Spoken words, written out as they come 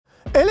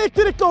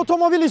Elektrikli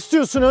otomobil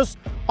istiyorsunuz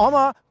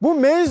ama bu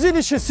menzil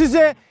işi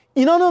size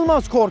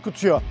inanılmaz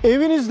korkutuyor.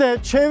 Evinizde,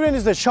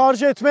 çevrenizde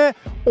şarj etme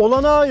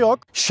olanağı yok.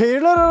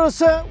 Şehirler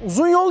arası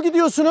uzun yol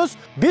gidiyorsunuz.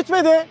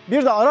 Bitmedi.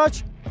 Bir de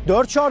araç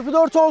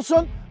 4x4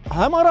 olsun.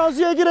 Hem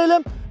araziye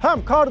girelim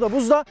hem karda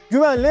buzda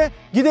güvenle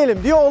gidelim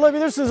diye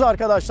olabilirsiniz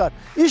arkadaşlar.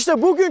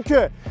 İşte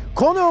bugünkü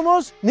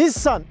konuğumuz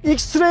Nissan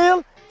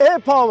X-Trail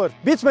E-Power.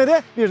 Bitmedi,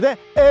 bir de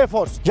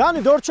E-Force. Yani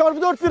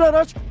 4x4 bir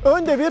araç.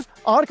 Önde bir,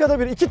 arkada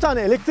bir, 2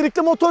 tane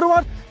elektrikli motoru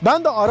var.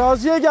 Ben de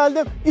araziye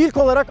geldim. İlk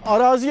olarak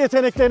arazi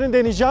yeteneklerini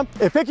deneyeceğim.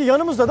 Peki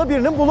yanımızda da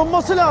birinin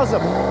bulunması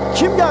lazım.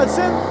 Kim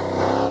gelsin?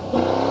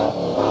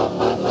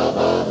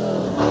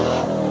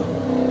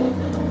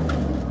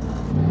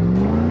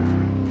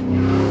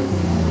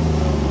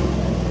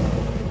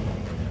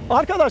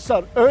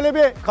 Arkadaşlar öyle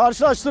bir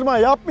karşılaştırma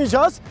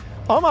yapmayacağız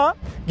ama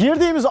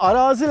girdiğimiz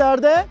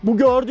arazilerde bu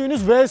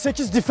gördüğünüz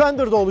V8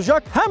 Defender'da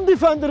olacak. Hem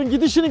Defender'ın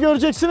gidişini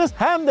göreceksiniz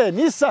hem de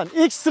Nissan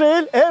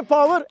X-Trail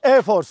E-Power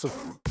E-Force'u.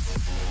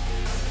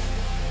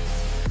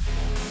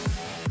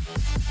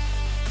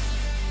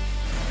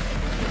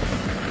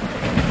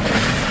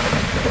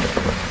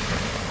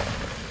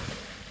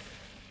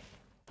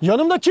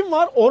 Yanımda kim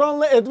var?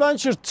 Oranlı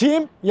Adventure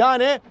Team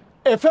yani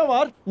Efe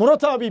var.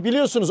 Murat abi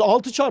biliyorsunuz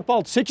 6x6,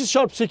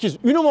 8x8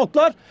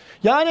 Unimog'lar.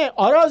 Yani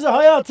arazi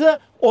hayatı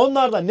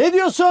onlarda. Ne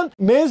diyorsun?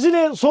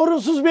 Menzili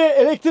sorunsuz bir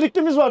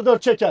elektriklimiz var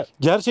 4 çeker.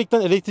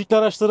 Gerçekten elektrikli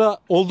araçlara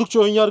oldukça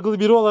önyargılı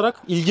biri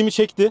olarak ilgimi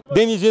çekti.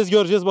 Deneyeceğiz,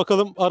 göreceğiz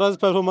bakalım arazi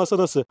performansı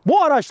nasıl.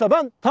 Bu araçla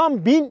ben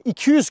tam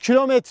 1200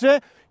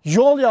 kilometre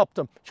yol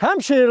yaptım.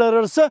 Hem şehirler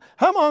arası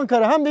hem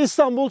Ankara hem de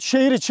İstanbul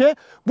şehir içi.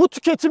 Bu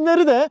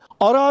tüketimleri de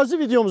arazi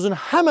videomuzun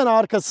hemen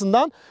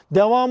arkasından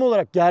devamı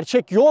olarak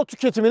gerçek yol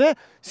tüketimini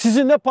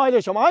sizinle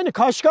paylaşacağım. Aynı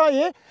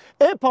Qashqai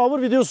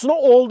E-Power videosunda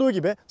olduğu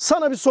gibi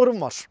sana bir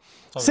sorum var.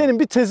 Tabii. Senin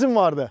bir tezin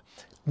vardı.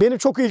 Benim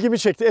çok ilgimi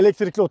çekti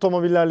elektrikli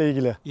otomobillerle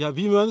ilgili. Ya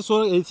bir mühendis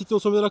olarak elektrikli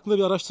otomobiller hakkında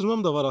bir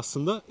araştırmam da var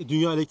aslında.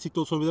 Dünya elektrikli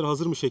otomobiller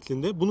hazır mı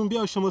şeklinde. Bunun bir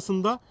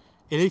aşamasında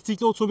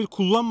elektrikli otomobil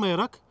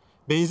kullanmayarak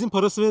benzin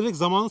parası vererek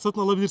zamanı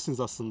satın alabilirsiniz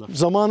aslında.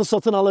 Zamanı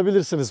satın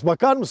alabilirsiniz.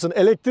 Bakar mısın?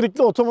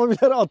 Elektrikli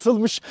otomobillere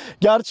atılmış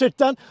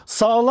gerçekten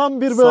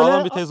sağlam bir böyle...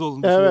 Sağlam bir tez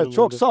olduğunu düşünüyorum. Evet,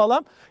 çok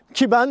sağlam.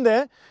 Ki ben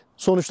de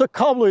sonuçta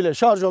kablo ile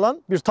şarj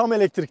olan bir tam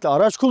elektrikli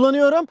araç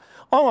kullanıyorum.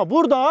 Ama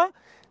burada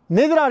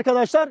nedir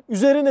arkadaşlar?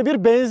 Üzerinde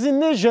bir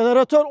benzinli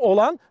jeneratör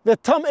olan ve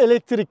tam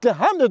elektrikli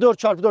hem de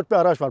 4x4 bir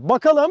araç var.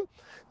 Bakalım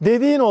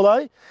dediğin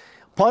olay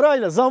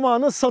parayla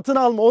zamanı satın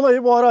alma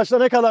olayı bu araçla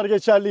ne kadar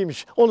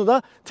geçerliymiş. Onu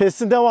da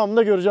testin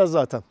devamında göreceğiz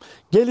zaten.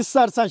 Gel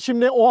istersen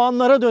şimdi o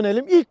anlara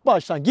dönelim. İlk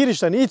baştan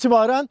girişten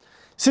itibaren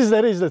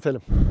sizlere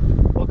izletelim.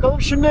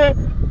 Bakalım şimdi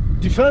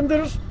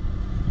Defender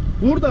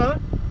burada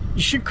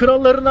işin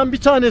krallarından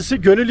bir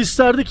tanesi. Gönül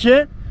isterdi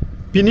ki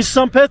bir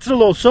Nissan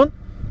Petrol olsun.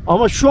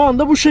 Ama şu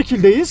anda bu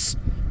şekildeyiz.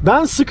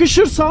 Ben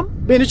sıkışırsam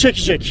beni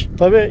çekecek.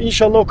 Tabii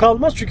inşallah o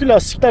kalmaz çünkü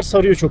lastikler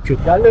sarıyor çok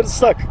kötü. Yerler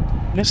ıslak.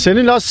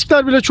 Senin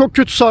lastikler bile çok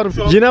kötü sarmış.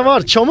 Yine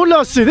var. Çamur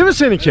lastiği değil mi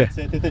seninki?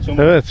 Evet, STT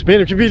çamur. Evet,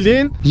 benimki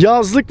bildiğin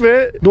yazlık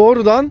ve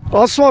doğrudan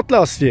asfalt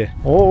lastiği.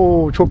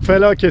 Oo, çok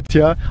felaket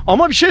ya.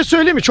 Ama bir şey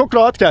söyleyeyim mi? Çok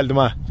rahat geldim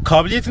ha.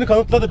 Kabiliyetini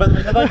kanıtladı. Ben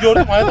neden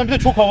gördüm. Hayatım bir de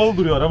çok havalı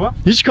duruyor araba.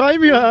 Hiç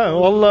kaymıyor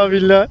ha. Vallahi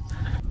billahi.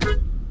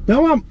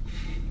 Devam.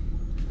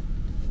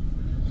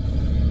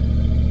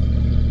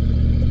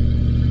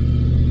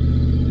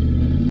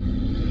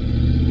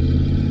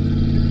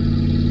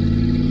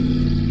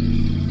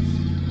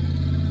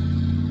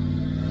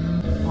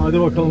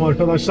 Hadi bakalım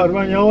arkadaşlar,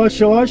 ben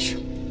yavaş yavaş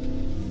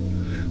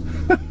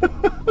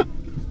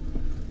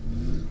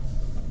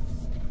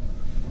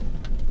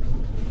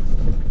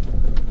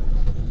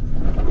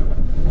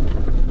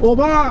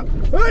oba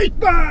heyt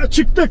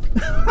çıktık.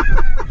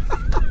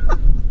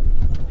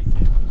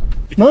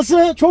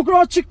 Nasıl? Çok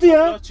rahat çıktı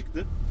ya. Rahat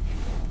çıktı.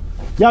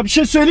 Ya bir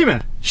şey söyleyeyim mi?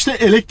 İşte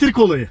elektrik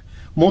olayı.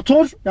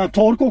 Motor yani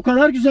tork o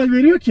kadar güzel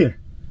veriyor ki.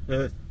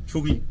 Evet,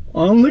 çok iyi.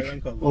 Anlık.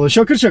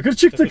 Şakır şakır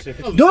çıktık.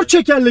 Şakır şakır. 4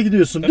 çekerle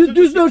gidiyorsun.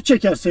 Düz 4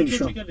 çeker seni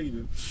şu an.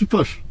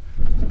 Süper.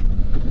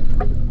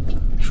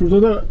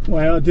 Şurada da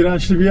bayağı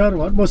dirençli bir yer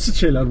var. Basit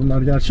şeyler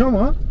bunlar gerçi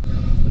ama.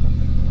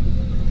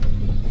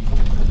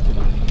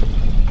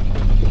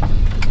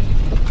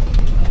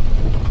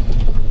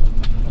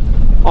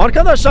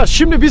 Arkadaşlar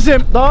şimdi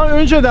bizim daha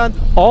önceden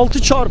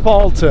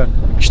 6x6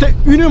 işte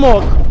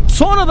Unimog,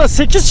 sonra da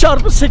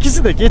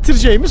 8x8'i de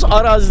getireceğimiz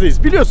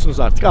arazideyiz. Biliyorsunuz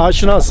artık,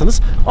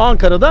 aşinasınız.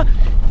 Ankara'da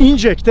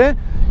İncek'te.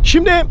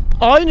 Şimdi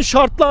aynı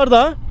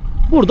şartlarda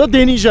burada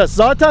deneyeceğiz.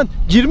 Zaten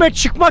girmek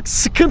çıkmak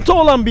sıkıntı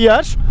olan bir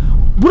yer.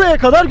 Buraya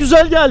kadar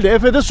güzel geldi.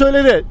 Efe de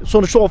söyledi.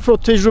 Sonuçta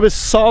offroad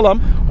tecrübesi sağlam.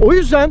 O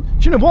yüzden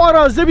şimdi bu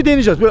arazide bir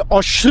deneyeceğiz. Böyle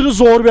aşırı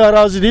zor bir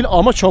arazi değil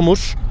ama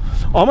çamur.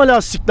 Ama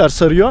lastikler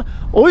sarıyor.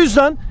 O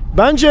yüzden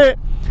bence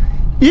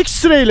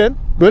X-Trail'in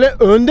böyle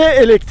önde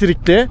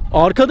elektrikli,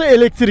 arkada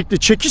elektrikli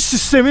çekiş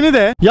sistemini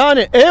de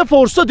yani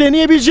E-Force'da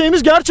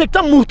deneyebileceğimiz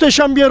gerçekten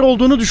muhteşem bir yer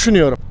olduğunu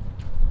düşünüyorum.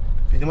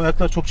 Benim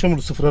ayaklar çok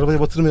çamurlu, sıfır arabaya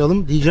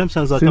batırmayalım diyeceğim,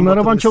 sen zaten senin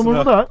araban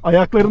çamurlu da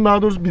ayakların,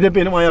 daha doğrusu bir de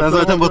benim ayaklarım. Sen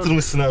zaten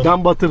batırmışsın abi.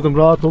 Ben batırdım,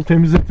 rahat ol,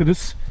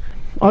 temizletiriz.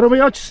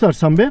 Arabayı aç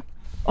istersen be.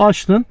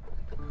 Açtın.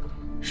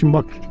 Şimdi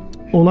bak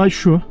olay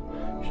şu.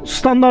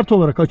 Standart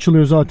olarak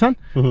açılıyor zaten.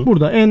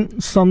 Burada en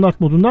standart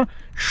modunda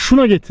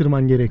şuna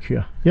getirmen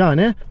gerekiyor.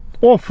 Yani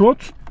offroad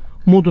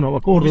moduna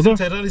bak. Orada bizim da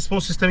terör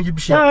response sistemi gibi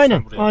bir şey aynen,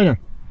 yapmışlar buraya. aynen.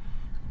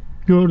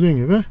 Gördüğün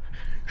gibi.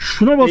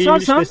 Şuna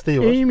basarsan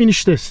eğim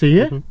iniş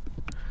desteği.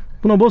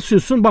 Buna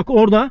basıyorsun. Bak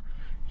orada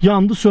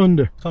yandı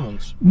söndü.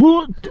 Tamamdır.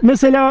 Bu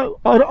mesela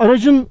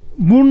aracın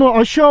burnu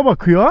aşağı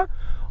bakıyor.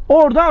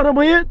 Orada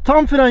arabayı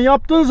tam fren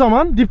yaptığın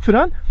zaman dip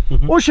fren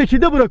o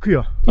şekilde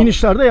bırakıyor. Tamam.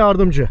 İnişlerde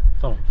yardımcı.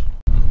 Tamam.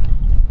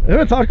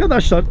 Evet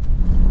arkadaşlar.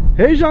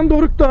 Heyecan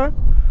dorukta.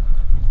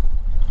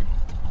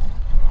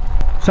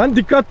 Sen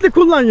dikkatli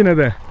kullan yine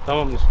de.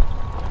 Tamamdır.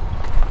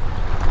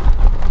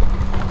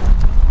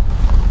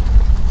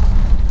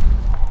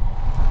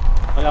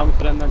 Ayağımı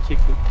frenden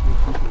çektim.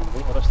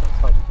 Araçlar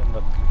sadece kendi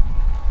adına.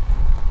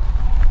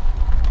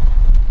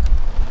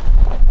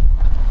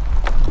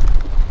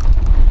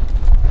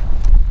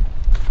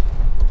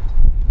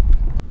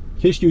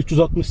 Keşke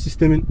 360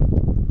 sistemin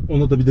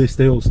ona da bir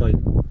desteği olsaydı.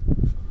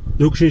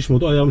 Yokuş iniş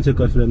modu, ayağımı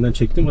tekrar frenden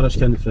çektim. Araç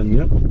kendi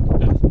frenliyor.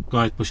 Evet,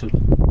 gayet başarılı.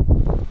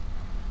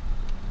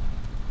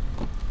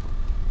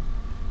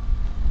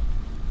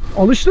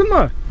 Alıştın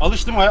mı?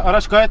 Alıştım.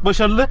 Araç gayet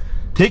başarılı.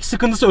 Tek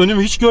sıkıntısı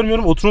önümü hiç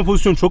görmüyorum. Oturma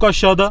pozisyonu çok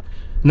aşağıda.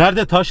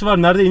 Nerede taş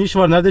var, nerede iniş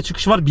var, nerede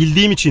çıkış var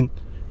bildiğim için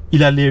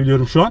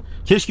ilerleyebiliyorum şu an.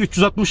 Keşke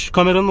 360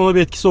 kameranın ona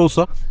bir etkisi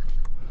olsa.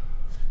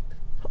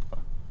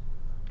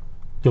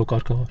 Yok,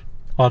 arka var.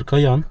 Arka,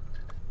 yan.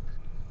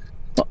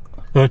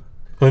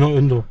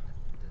 Önde o.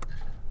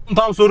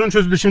 Tam sorun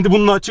çözüldü. Şimdi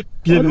bununla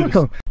açık gidebiliriz.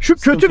 Bakalım. Şu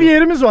kötü bir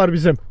yerimiz var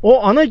bizim.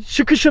 O ana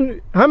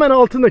çıkışın hemen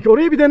altındaki.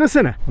 Orayı bir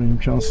denesene.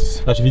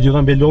 İmkansız. Gerçi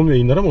videodan belli olmuyor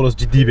yayınlar ama orası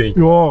ciddi bir yayın.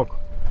 Yok.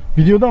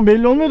 Videodan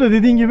belli olmuyor da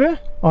dediğin gibi.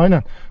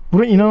 Aynen.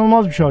 Burası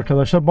inanılmaz bir şey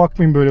arkadaşlar.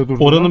 Bakmayın böyle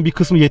durduğuna. Oranın bir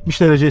kısmı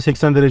 70 dereceye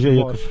 80 dereceye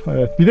yakın.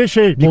 Evet. Bir de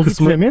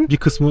bir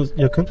kısmı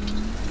yakın.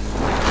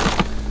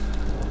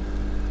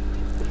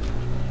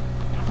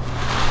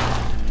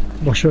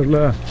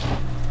 Başarılı.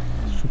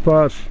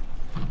 Süper.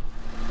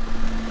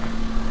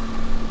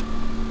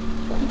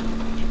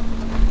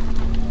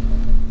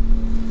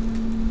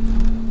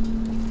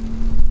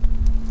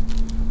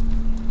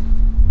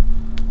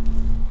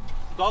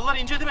 Dallar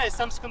ince değil mi?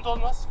 Essem sıkıntı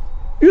olmaz.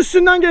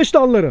 Üstünden geçti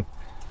dalların.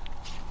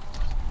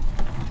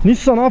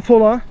 Nissan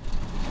affola.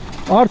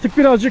 Artık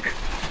birazcık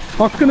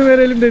hakkını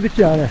verelim dedik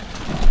yani.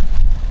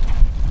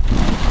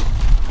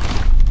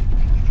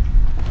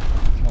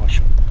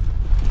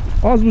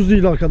 Maşallah. Az buz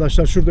değil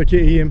arkadaşlar. Şuradaki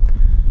eğim,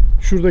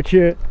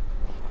 şuradaki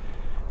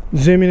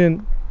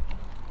zeminin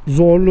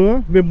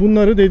zorluğu ve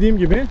bunları dediğim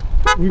gibi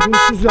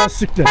uygunsuz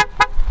lastikle.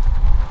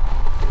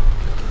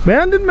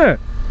 Beğendin mi?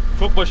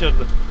 Çok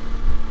başarılı.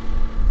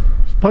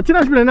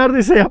 Patinaj bile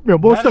neredeyse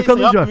yapmıyor. Boşta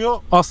kalınca. Yapmıyor.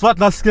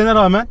 Asfalt lastiklerine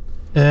rağmen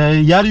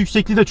yer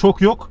yüksekliği de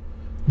çok yok.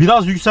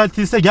 Biraz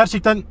yükseltilse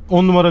gerçekten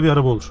 10 numara bir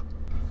araba olur.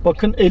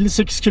 Bakın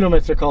 58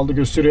 kilometre kaldı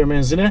gösteriyor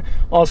menzile.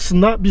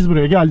 Aslında biz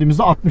buraya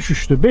geldiğimizde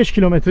 63'tü. 5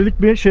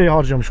 kilometrelik bir şey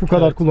harcamış bu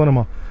kadar evet.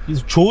 Kullanıma.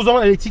 Çoğu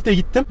zaman elektrikle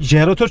gittim.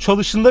 Jeneratör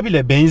çalıştığında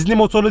bile benzinli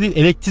motorla değil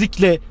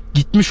elektrikle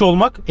gitmiş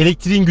olmak,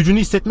 elektriğin gücünü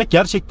hissetmek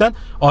gerçekten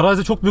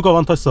arazide çok büyük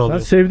avantaj sağlıyor.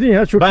 Sen sevdin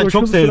ya. Ben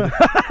çok sevdim.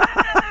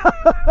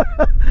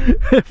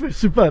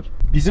 Süper.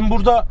 Bizim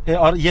burada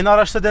yeni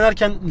araçta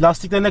denerken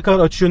lastikler ne kadar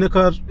açıyor, ne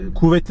kadar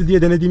kuvvetli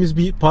diye denediğimiz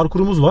bir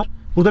parkurumuz var.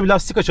 Burada bir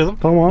lastik açalım.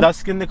 Tamam.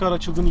 Lastiklerin ne kadar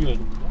açıldığını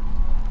görelim.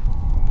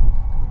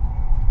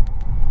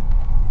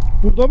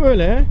 Burada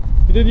böyle.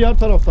 Bir de diğer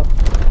taraftan.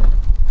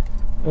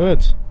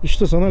 Evet.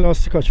 İşte sana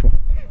lastik açma.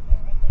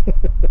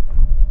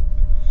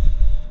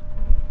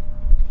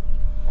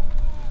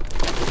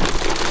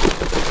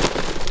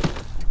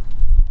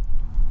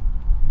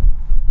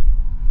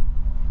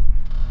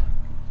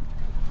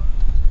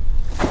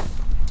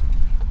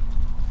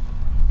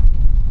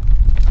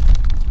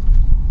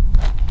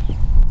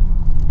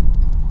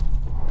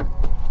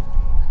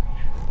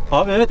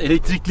 Abi evet,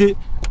 elektrikli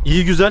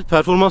iyi, güzel,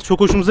 performans çok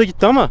hoşumuza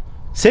gitti ama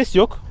ses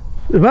yok.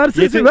 Ver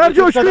sesi, ver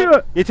coşkuyu.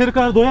 Yeteri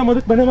kadar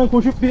doyamadık. Ben hemen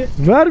koşup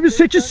ver bir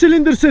 8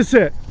 silindir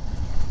sesi.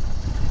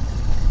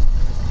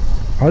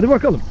 Hadi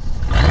bakalım.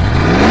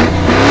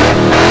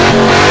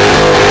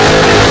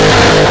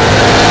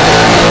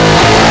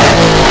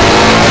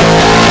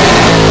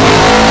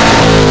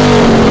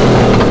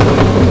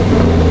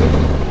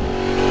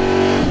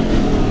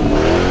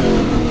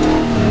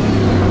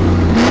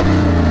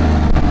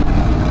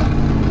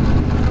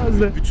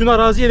 Bütün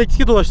araziyi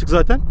elektrikle dolaştık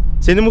zaten.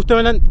 Senin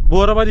muhtemelen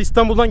bu arabayla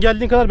İstanbul'dan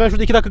geldiğin kadar ben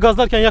şurada 2 dakika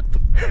gazlarken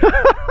yaktım.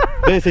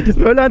 V8.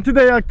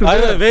 Rölantide yaktım.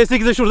 Aynen,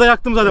 V8'e şurada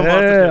yaktım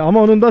zaten.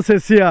 Ama onun da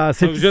sesi ya.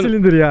 8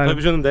 silindir yani.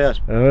 Tabii canım,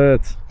 değer.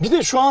 Evet. Bir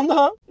de şu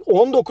anda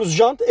 19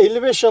 jant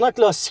 55 yanak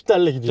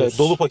lastiklerle gidiyoruz. Evet,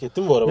 dolu paket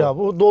değil mi bu araba? Ya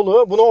bu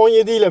dolu. Bunu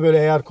 17 ile böyle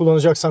eğer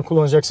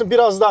kullanacaksın.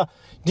 Biraz da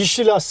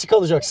dişli lastik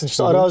alacaksın.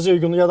 İşte arazi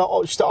uygunu ya da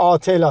işte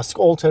AT lastik,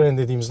 all terrain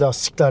dediğimiz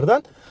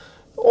lastiklerden.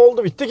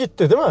 Oldu bitti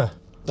gitti değil mi?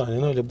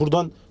 Aynen öyle.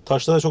 Buradan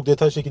taşları çok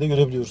detaylı şekilde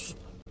görebiliyoruz.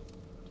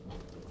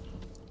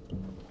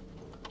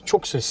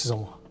 Çok sessiz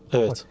ama.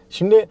 Evet. Bak,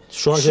 şimdi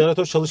şu an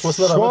jeneratör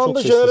çalışmasına rağmen çok şu anda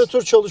sessiz.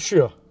 jeneratör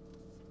çalışıyor.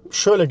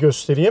 Şöyle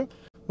göstereyim.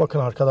 Bakın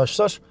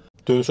arkadaşlar.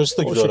 Dönüş açısı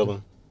da güzel arabanın.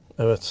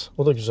 Evet,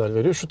 o da güzel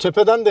veriyor. Şu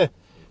tepeden de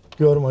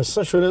görme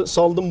açısından şöyle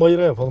saldım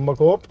bayıra yapalım. Bak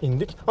hop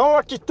indik. Ama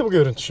bak gitti bu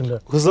görüntü şimdi.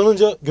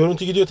 Hızlanınca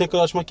görüntü gidiyor, tekrar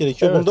açmak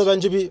gerekiyor. Evet. Bunda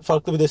bence bir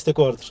farklı bir destek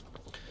vardır.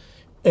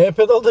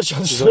 E-pedal da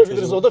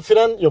çalıştırabiliriz. O da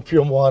fren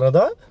yapıyor bu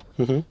arada.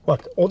 Hı. Bak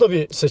o da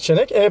bir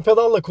seçenek.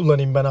 E-pedalla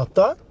kullanayım ben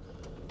hatta.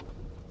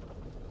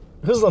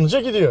 Hızlanınca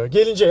gidiyor.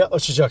 Gelince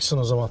açacaksın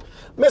o zaman.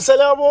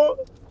 Mesela bu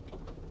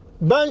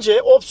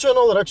bence opsiyon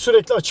olarak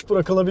sürekli açık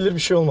bırakılabilir bir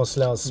şey olması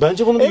lazım.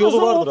 Bence bunun bir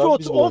yolu vardır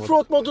abi.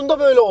 Off-road modunda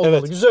böyle olmalı.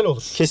 Evet. Güzel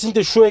olur.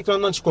 Kesinlikle şu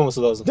ekrandan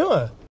çıkmaması lazım. Değil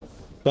mi?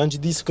 Ben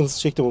ciddi sıkıntısı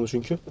çektim onu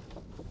çünkü.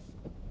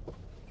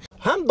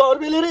 Hem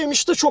darbeleri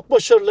emişte çok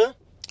başarılı.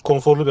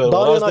 Konforlu bir araba.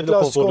 Daha Arazide yanak bile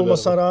lastik konforlu bir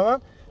olmasına araba.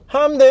 rağmen.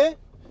 Hem de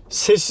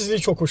sessizliği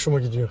çok hoşuma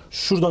gidiyor.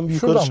 Şuradan bir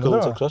yukarı Şuradan çıkalım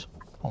değil mi? tekrar.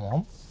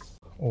 Tamam.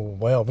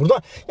 Oo bayağı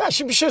burada. Ya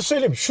şimdi bir şey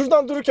söyleyeyim.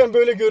 Şuradan dururken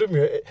böyle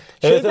görünmüyor.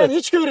 Şeyden evet.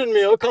 hiç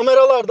görünmüyor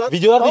kameralardan.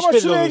 Videolarda hiç ama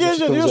belli şuraya olmuyor gelince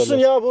çıktığımız diyorsun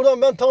yerden. ya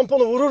buradan ben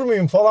tamponu vurur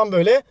muyum falan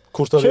böyle.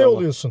 Kurtarıyor şey ama.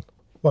 oluyorsun.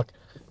 Bak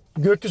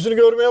gökyüzünü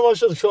görmeye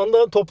başladık. Şu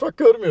anda toprak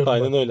görmüyorum.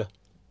 Aynen ben. öyle.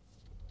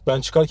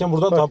 Ben çıkarken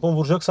buradan tampon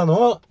vuracak sandım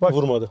ama Bak,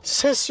 vurmadı.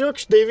 Ses yok,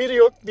 devir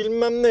yok,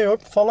 bilmem ne yok,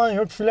 falan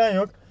yok, filan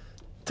yok.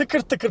 Tıkır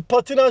tıkır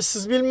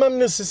patinajsız bilmem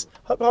nesiz.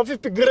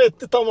 Hafif bir gır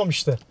etti tamam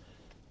işte.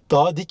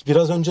 Daha dik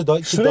biraz önce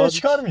daha Şuraya daha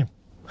çıkar mıyım?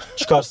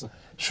 Çıkarsın.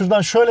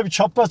 Şuradan şöyle bir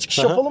çapraz çıkış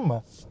Aha. yapalım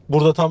mı?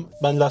 Burada tam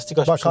ben lastik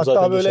Bak açmışım hatta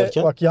zaten böyle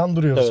geçerken. bak yan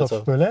duruyoruz Evet, hafif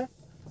abi. böyle.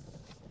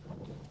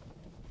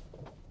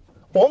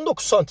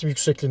 19 santim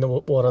yüksekliğinde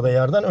bu arada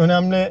yerden.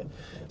 Önemli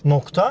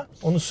nokta.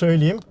 Onu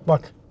söyleyeyim.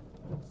 Bak.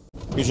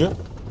 Gücü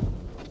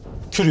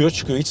kürüyor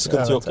çıkıyor, hiç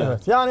sıkıntı yok yani.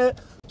 Evet. Yani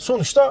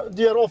sonuçta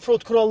diğer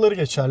offroad kuralları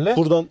geçerli.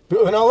 Buradan bir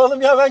öne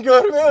alalım ya, ben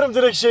görmüyorum,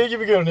 direkt şey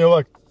gibi görünüyor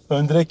bak.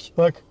 ön direkt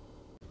Bak.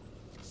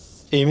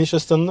 eğimli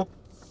asistanını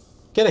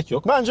gerek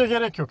yok. Bence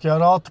gerek yok ya,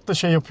 rahatlıkla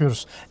şey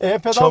yapıyoruz.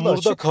 E-pedal da Çamurda,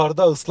 açık.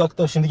 karda,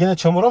 ıslakta. Şimdi gene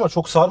çamur ama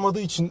çok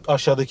sarmadığı için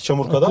aşağıdaki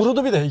çamur kadar.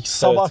 Kurudu bir de hiç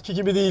sabahki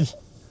gibi değil.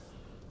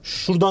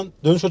 Şuradan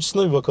dönüş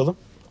açısına bir bakalım.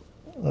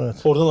 Evet.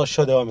 Oradan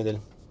aşağı devam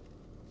edelim.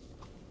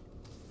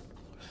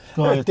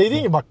 Evet,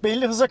 dediğin gibi bak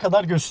belli hıza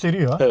kadar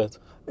gösteriyor. Evet.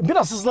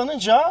 Biraz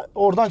hızlanınca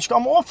oradan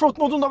çıkıyor. Ama offroad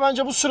modunda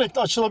bence bu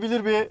sürekli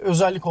açılabilir bir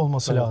özellik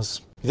olması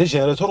lazım. Bir de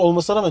jeneratör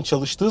olmasına rağmen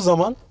çalıştığı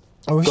zaman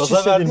O hiç gaza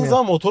verdiğin hissedilmiyor.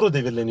 zaman motoru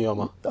devirleniyor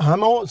ama.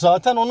 Hem o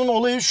zaten onun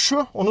olayı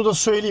şu, onu da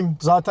söyleyeyim.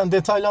 Zaten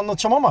detaylı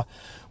anlatacağım ama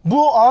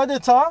bu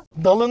adeta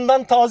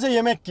dalından taze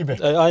yemek gibi.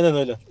 Aynen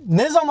öyle.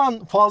 Ne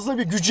zaman fazla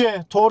bir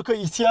güce, torka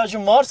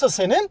ihtiyacın varsa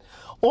senin,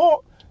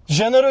 o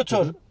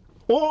jeneratör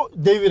o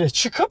devire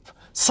çıkıp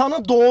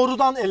sana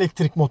doğrudan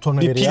elektrik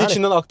motorunu Bir veriyor. pil Yani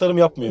içinden aktarım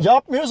yapmıyor.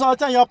 yapmıyor,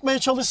 zaten yapmaya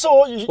çalışsa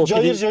o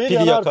cayır pili cayır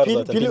yanar, yakar pil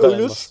zaten, pili pil ölür.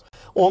 dayanmaz.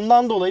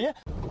 Ondan dolayı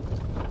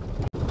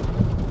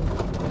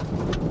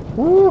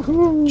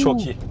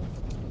Çok iyi.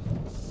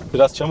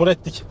 Biraz çamur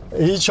ettik.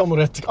 iyi çamur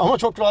ettik ama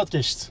çok rahat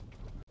geçti.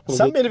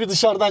 Sen beni bir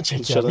dışarıdan çek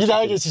ya. Dışarıdan Bir daha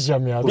çekeyim.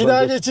 geçeceğim ya. Buradan Bir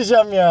daha geç.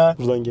 geçeceğim ya.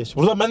 Buradan geç.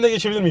 Buradan ben de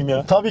geçebilir miyim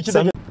ya? Tabii ki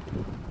Sen- de.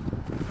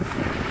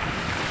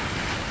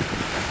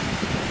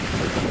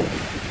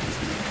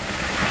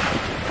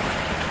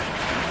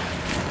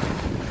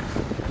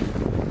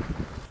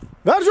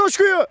 Ver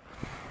coşkuyu.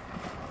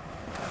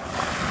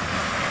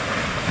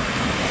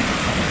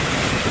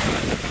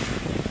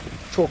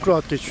 Çok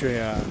rahat geçiyor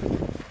ya.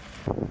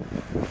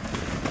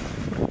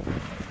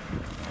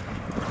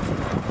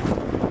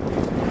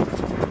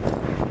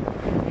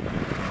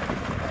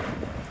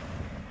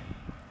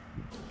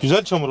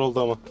 Güzel çamur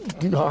oldu ama.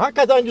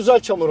 Hakikaten güzel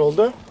çamur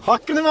oldu.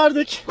 Hakkını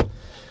verdik.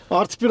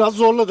 Artık biraz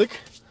zorladık.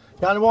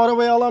 Yani bu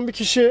arabayı alan bir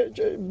kişi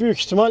büyük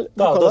ihtimal bu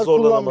Daha da kadar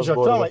zorlanamaz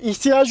kullanmayacaktır bu ama arada.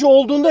 ihtiyacı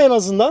olduğunda en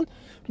azından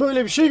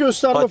böyle bir şey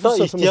gösterme Hatta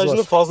fırsatımız ihtiyacının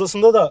var.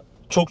 fazlasında da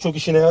çok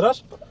işine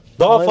yarar.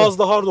 Daha Aynen.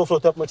 fazla hard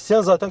offroad yapmak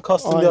isteyen zaten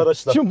custom bir Aynen.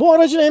 araçla. Şimdi bu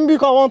aracın en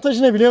büyük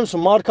avantajı ne biliyor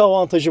musun? Marka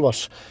avantajı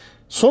var.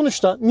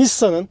 Sonuçta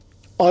Nissan'ın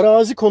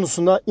arazi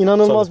konusunda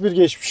inanılmaz bir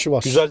geçmişi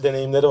var. Güzel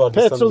deneyimleri var.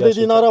 Nissan'ın Petrol dediğin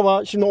gerçekten.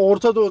 araba, şimdi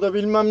Orta Doğu'da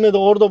bilmem ne de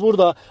orada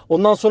burada,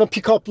 ondan sonra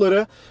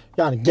pick-up'ları,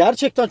 yani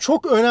gerçekten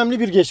çok önemli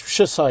bir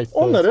geçmişe sahip.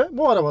 Onları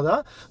bu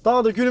arabada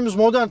daha da günümüz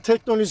modern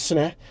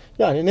teknolojisine,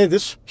 yani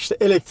nedir? İşte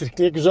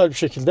elektrikliye güzel bir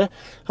şekilde,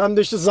 hem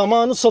de işte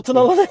zamanı satın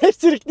alan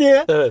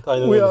elektrikliye Evet,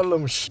 aynen öyle.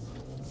 uyarlamış.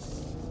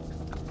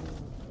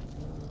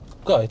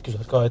 Gayet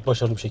güzel, gayet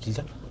başarılı bir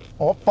şekilde.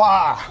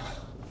 Hoppa!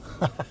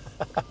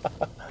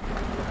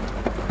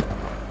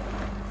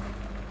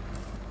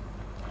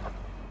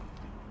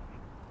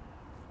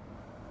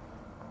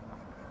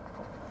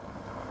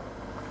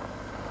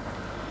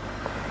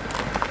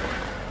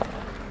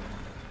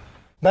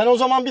 Ben o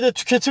zaman bir de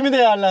tüketimi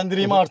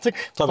değerlendireyim artık.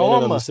 Tabii en tamam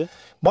mı? önemlisi.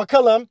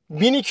 Bakalım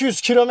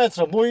 1200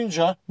 kilometre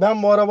boyunca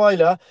ben bu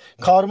arabayla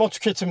karma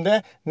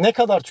tüketimde ne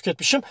kadar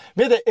tüketmişim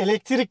ve de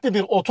elektrikli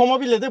bir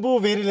otomobille de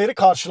bu verileri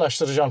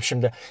karşılaştıracağım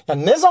şimdi.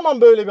 Yani ne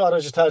zaman böyle bir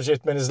aracı tercih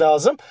etmeniz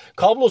lazım?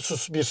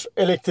 Kablosuz bir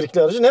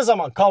elektrikli aracı ne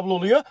zaman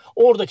kabloluyor?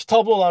 Oradaki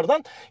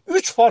tablolardan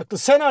 3 farklı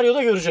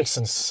senaryoda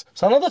göreceksiniz.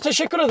 Sana da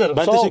teşekkür ederim.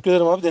 Ben teşekkür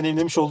ederim abi.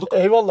 Deneyimlemiş olduk.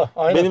 Eyvallah.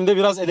 Aynen. Benim de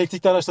biraz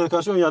elektrikli araçlara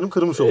karşı ön yargım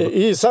kırılmış oldu.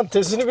 İyi, sen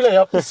testini bile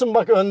yapmışsın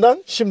bak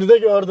önden. Şimdi de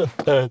gördün.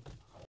 Evet.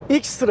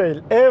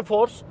 X-Trail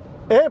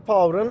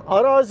E-Power'ın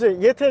arazi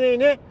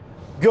yeteneğini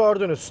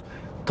gördünüz.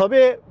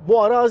 Tabii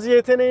bu arazi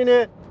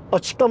yeteneğini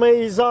açıklamaya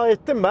izah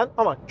ettim ben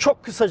ama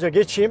çok kısaca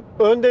geçeyim.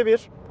 Önde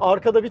bir,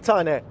 arkada bir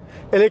tane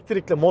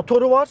elektrikli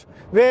motoru var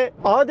ve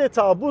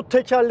adeta bu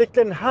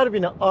tekerleklerin her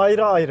birini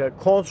ayrı ayrı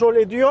kontrol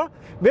ediyor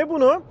ve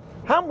bunu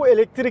hem bu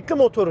elektrikli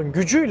motorun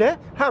gücüyle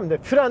hem de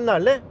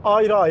frenlerle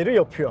ayrı ayrı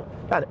yapıyor.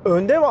 Yani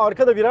önde ve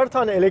arkada birer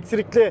tane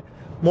elektrikli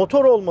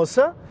motor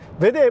olması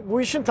ve de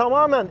bu işin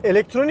tamamen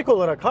elektronik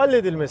olarak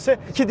halledilmesi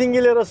iki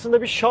dingil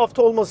arasında bir şaft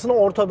olmasını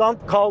ortadan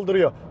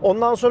kaldırıyor.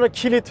 Ondan sonra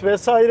kilit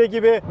vesaire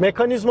gibi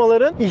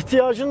mekanizmaların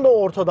ihtiyacını da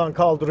ortadan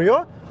kaldırıyor.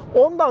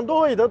 Ondan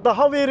dolayı da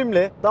daha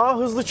verimli, daha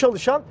hızlı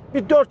çalışan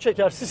bir 4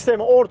 çeker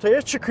sistemi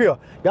ortaya çıkıyor.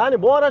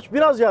 Yani bu araç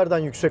biraz yerden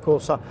yüksek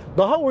olsa,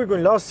 daha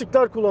uygun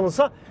lastikler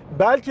kullanılsa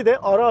belki de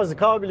arazi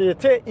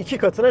kabiliyeti 2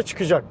 katına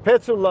çıkacak.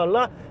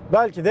 Petrollarla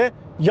belki de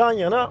yan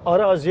yana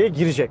araziye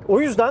girecek.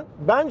 O yüzden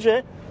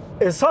bence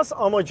esas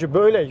amacı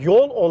böyle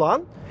yol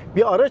olan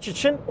bir araç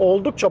için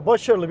oldukça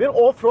başarılı bir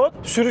off-road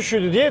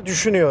sürüşüydü diye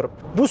düşünüyorum.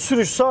 Bu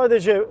sürüş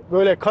sadece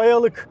böyle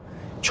kayalık,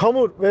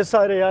 çamur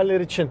vesaire yerler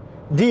için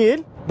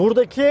değil.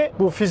 Buradaki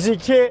bu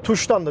fiziki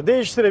tuştan da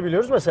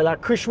değiştirebiliyoruz. Mesela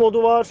kış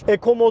modu var,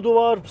 eko modu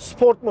var,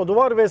 sport modu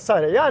var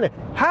vesaire. Yani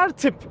her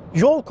tip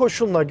yol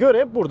koşuluna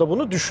göre burada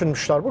bunu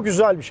düşünmüşler. Bu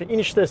güzel bir şey.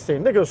 İniş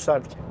desteğini de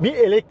gösterdik. Bir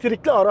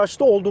elektrikli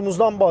araçta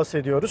olduğumuzdan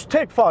bahsediyoruz.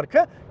 Tek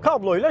farkı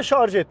kabloyla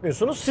şarj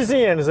etmiyorsunuz. Sizin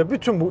yerinize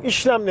bütün bu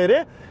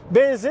işlemleri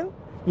benzin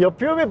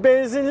yapıyor ve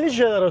benzinli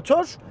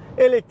jeneratör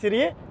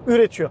elektriği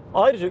üretiyor.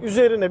 Ayrıca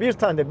üzerine bir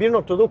tane de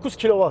 1.9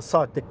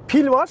 kWh'lik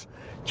pil var.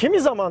 Kimi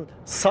zaman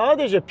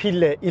sadece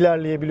pille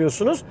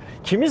ilerleyebiliyorsunuz.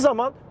 Kimi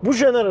zaman bu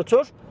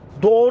jeneratör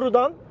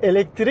doğrudan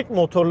elektrik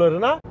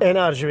motorlarına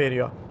enerji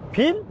veriyor.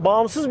 Pil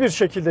bağımsız bir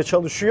şekilde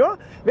çalışıyor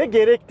ve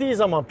gerektiği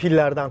zaman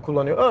pillerden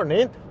kullanıyor.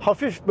 Örneğin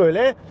hafif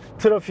böyle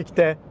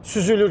trafikte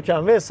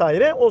süzülürken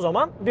vesaire o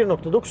zaman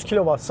 1.9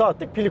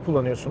 kWh'lik pili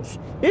kullanıyorsunuz.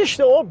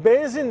 İşte o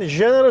benzinli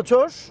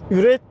jeneratör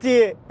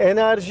ürettiği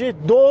enerji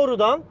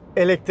doğrudan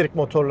elektrik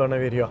motorlarına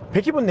veriyor.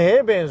 Peki bu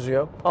neye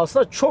benziyor?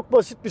 Aslında çok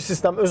basit bir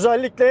sistem.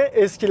 Özellikle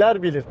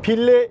eskiler bilir.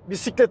 Pilli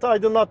bisiklet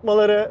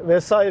aydınlatmaları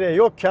vesaire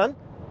yokken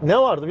ne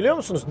vardı biliyor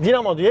musunuz?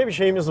 Dinamo diye bir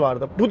şeyimiz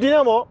vardı. Bu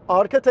dinamo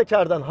arka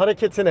tekerden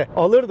hareketini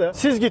alırdı.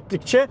 Siz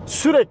gittikçe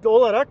sürekli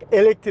olarak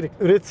elektrik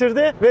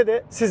üretirdi ve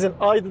de sizin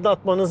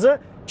aydınlatmanızı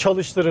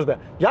çalıştırırdı.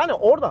 Yani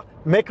orada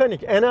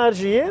mekanik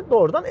enerjiyi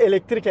doğrudan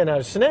elektrik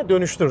enerjisine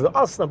dönüştürdü.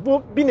 Aslında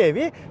bu bir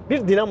nevi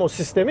bir dinamo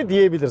sistemi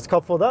diyebiliriz.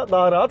 Kafada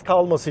daha rahat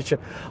kalması için.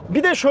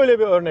 Bir de şöyle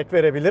bir örnek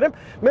verebilirim.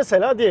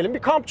 Mesela diyelim bir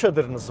kamp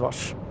çadırınız var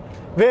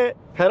ve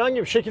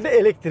herhangi bir şekilde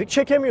elektrik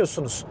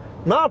çekemiyorsunuz.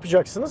 Ne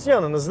yapacaksınız?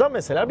 Yanınızda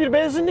mesela bir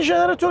benzinli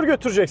jeneratör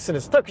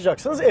götüreceksiniz.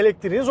 Takacaksınız,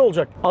 elektriğiniz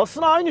olacak.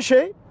 Aslında aynı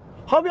şey.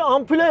 Ha bir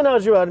ampule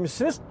enerji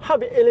vermişsiniz,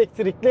 ha bir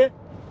elektrikli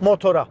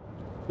motora.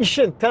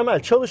 İşin temel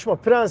çalışma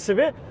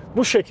prensibi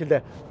bu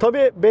şekilde.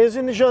 Tabii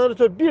benzinli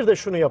jeneratör bir de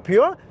şunu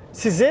yapıyor.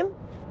 Sizin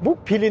bu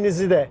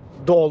pilinizi de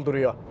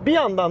dolduruyor. Bir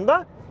yandan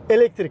da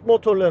elektrik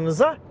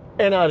motorlarınıza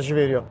enerji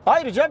veriyor.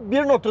 Ayrıca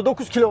 1.9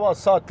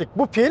 kWh'lik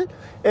bu pil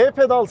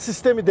e-pedal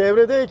sistemi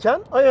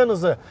devredeyken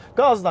ayağınızı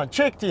gazdan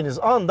çektiğiniz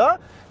anda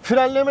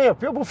frenleme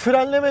yapıyor. Bu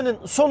frenlemenin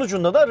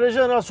sonucunda da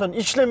rejenerasyon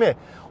işlemi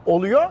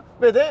oluyor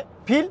ve de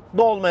pil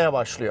dolmaya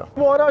başlıyor.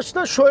 Bu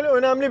araçta şöyle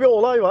önemli bir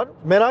olay var.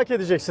 Merak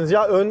edeceksiniz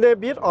ya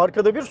önde bir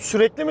arkada bir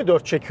sürekli mi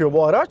 4 çekiyor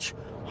bu araç?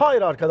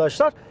 Hayır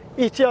arkadaşlar.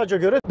 İhtiyaca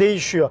göre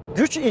değişiyor.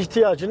 Güç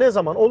ihtiyacı ne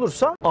zaman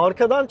olursa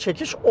arkadan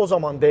çekiş o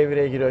zaman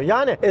devreye giriyor.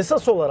 Yani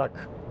esas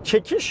olarak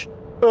çekiş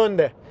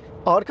önde.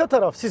 Arka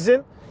taraf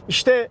sizin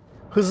işte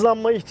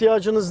hızlanma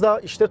ihtiyacınızda,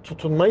 işte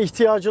tutunma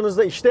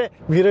ihtiyacınızda, işte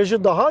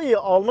virajı daha iyi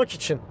almak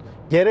için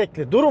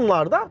gerekli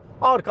durumlarda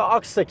arka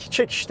akstaki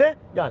çekişte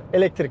yani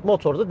elektrik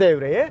motoru da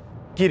devreye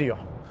giriyor.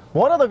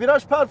 Bu arada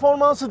viraj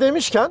performansı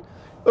demişken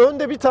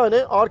önde bir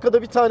tane,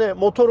 arkada bir tane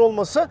motor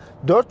olması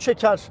 4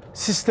 çeker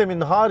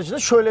sisteminin haricinde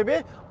şöyle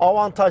bir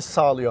avantaj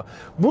sağlıyor.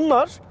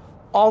 Bunlar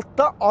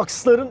altta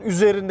aksların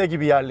üzerinde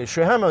gibi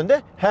yerleşiyor. Hem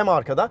önde hem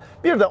arkada.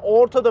 Bir de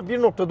ortada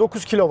 1.9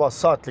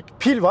 kWh'lik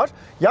pil var.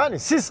 Yani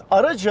siz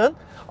aracın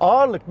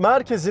ağırlık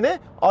merkezini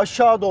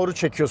aşağı doğru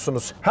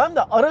çekiyorsunuz. Hem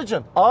de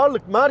aracın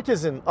ağırlık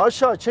merkezinin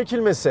aşağı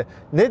çekilmesi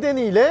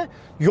nedeniyle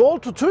yol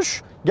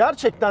tutuş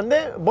gerçekten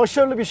de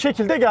başarılı bir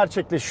şekilde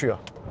gerçekleşiyor.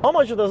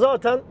 Amacı da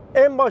zaten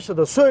en başta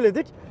da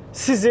söyledik.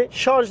 Sizi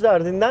şarj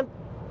derdinden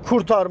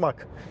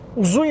kurtarmak.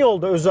 Uzun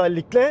yolda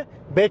özellikle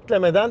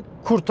beklemeden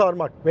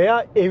kurtarmak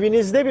veya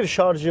evinizde bir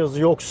şarj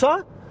cihazı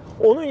yoksa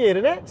Onun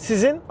yerine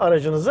sizin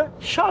aracınızı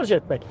şarj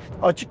etmek.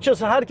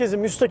 Açıkçası herkesin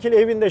müstakil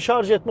evinde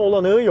şarj etme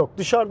olanağı yok.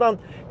 Dışarıdan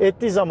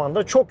ettiği zaman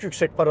da çok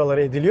yüksek paralar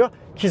ediliyor.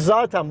 Ki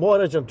zaten bu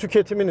aracın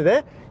tüketimini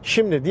de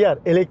şimdi diğer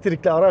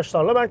elektrikli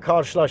araçlarla ben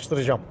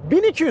karşılaştıracağım.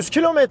 1200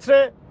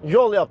 kilometre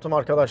yol yaptım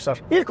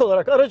arkadaşlar. İlk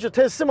olarak aracı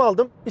teslim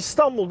aldım.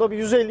 İstanbul'da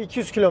bir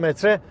 150-200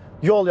 kilometre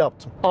yol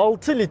yaptım.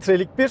 6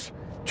 litrelik bir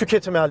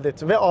tüketim elde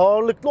ettim ve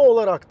ağırlıklı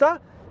olarak da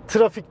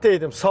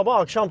trafikteydim. Sabah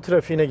akşam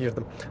trafiğine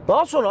girdim.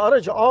 Daha sonra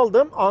aracı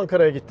aldım,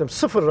 Ankara'ya gittim.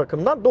 0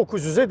 rakımdan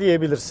 900'e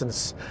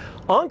diyebilirsiniz.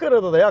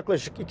 Ankara'da da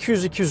yaklaşık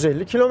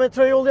 200-250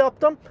 kilometre yol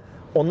yaptım.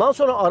 Ondan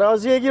sonra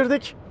araziye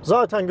girdik.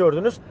 Zaten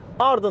gördünüz.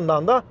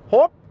 Ardından da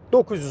hop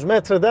 900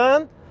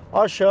 metreden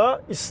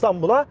aşağı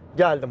İstanbul'a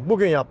geldim.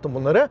 Bugün yaptım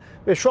bunları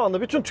ve şu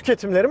anda bütün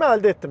tüketimlerimi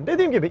elde ettim.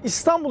 Dediğim gibi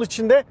İstanbul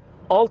içinde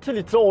 6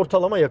 litre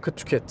ortalama yakıt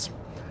tükettim.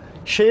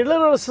 Şehirler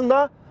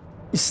arasında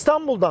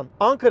İstanbul'dan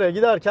Ankara'ya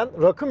giderken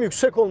rakım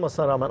yüksek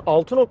olmasına rağmen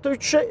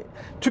 6.3'e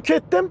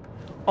tükettim.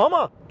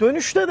 Ama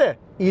dönüşte de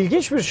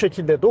ilginç bir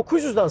şekilde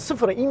 900'den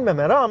 0'a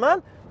inmeme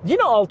rağmen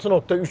yine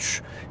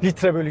 6.3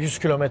 litre bölü 100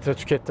 kilometre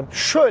tükettim.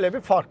 Şöyle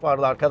bir fark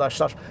vardı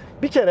arkadaşlar.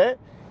 Bir kere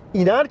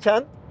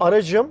inerken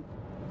aracım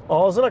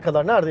ağzına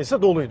kadar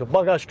neredeyse doluydu.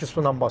 Bagaj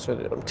kısmından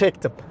bahsediyorum.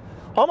 Tektim.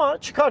 Ama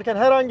çıkarken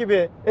herhangi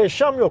bir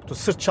eşyam yoktu.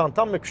 Sırt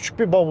çantam ve küçük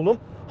bir bavulum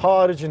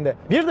haricinde.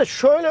 Bir de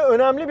şöyle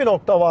önemli bir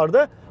nokta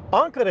vardı.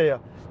 Ankara'ya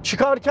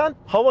çıkarken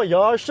hava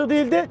yağışlı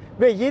değildi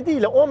ve 7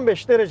 ile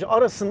 15 derece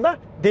arasında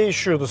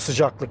değişiyordu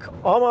sıcaklık.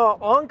 Ama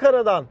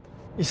Ankara'dan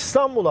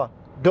İstanbul'a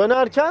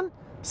dönerken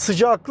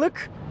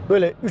sıcaklık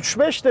böyle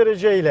 3-5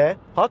 dereceyle,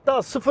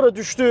 hatta sıfıra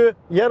düştüğü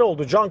yer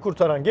oldu can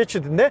kurtaran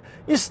geçidinde.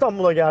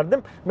 İstanbul'a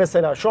geldim.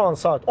 Mesela şu an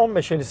saat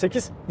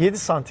 15.58, 7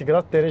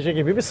 santigrat derece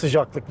gibi bir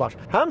sıcaklık var.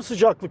 Hem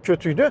sıcaklık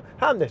kötüydü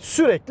hem de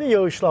sürekli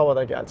yağışlı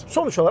havada geldim.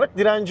 Sonuç olarak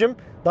direncim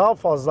daha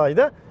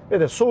fazlaydı ve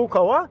de soğuk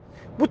hava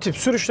bu tip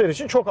sürüşler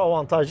için çok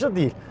avantajlı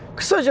değil.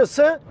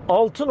 Kısacası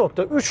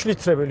 6.3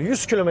 litre bölü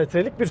 100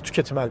 kilometrelik bir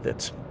tüketim elde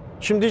ettim.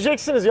 Şimdi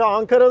diyeceksiniz ya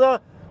Ankara'da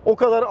o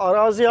kadar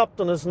arazi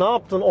yaptınız, ne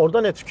yaptın,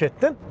 orada ne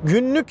tükettin?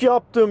 Günlük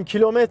yaptığım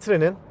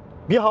kilometrenin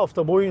bir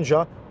hafta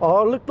boyunca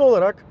ağırlıklı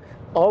olarak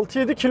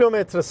 6-7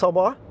 kilometre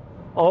sabah,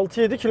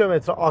 6-7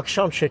 kilometre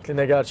akşam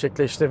şeklinde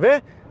gerçekleşti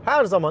ve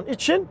her zaman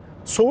için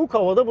soğuk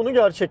havada bunu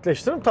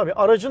gerçekleştirdim. Tabii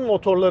aracın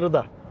motorları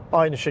da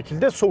aynı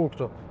şekilde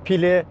soğuktu.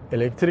 Pili,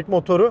 elektrik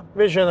motoru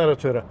ve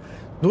jeneratörü.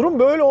 Durum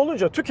böyle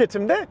olunca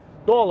tüketim de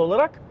doğal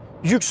olarak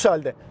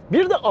yükseldi.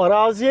 Bir de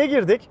araziye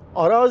girdik.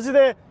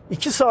 Arazide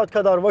 2 saat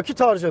kadar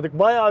vakit harcadık.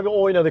 Bayağı bir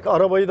oynadık.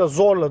 Arabayı da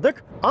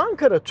zorladık.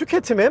 Ankara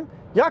tüketimim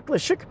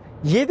yaklaşık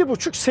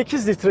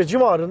 7,5-8 litre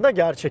civarında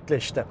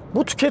gerçekleşti.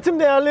 Bu tüketim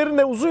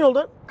değerlerinde uzun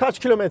yolda kaç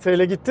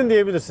kilometreyle gittin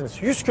diyebilirsiniz.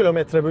 100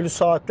 kilometre bölü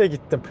saatte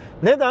gittim.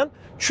 Neden?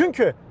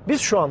 Çünkü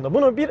biz şu anda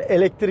bunu bir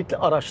elektrikli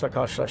araçla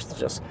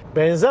karşılaştıracağız.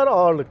 Benzer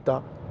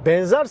ağırlıkta,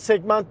 benzer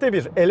segmentte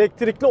bir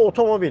elektrikli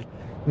otomobil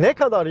ne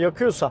kadar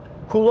yakıyorsa,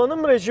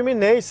 kullanım rejimi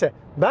neyse,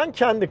 ben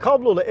kendi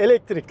kablolu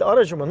elektrikli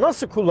aracımı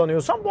nasıl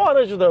kullanıyorsam bu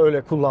aracı da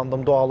öyle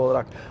kullandım doğal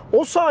olarak.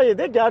 O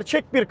sayede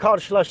gerçek bir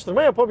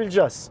karşılaştırma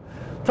yapabileceğiz.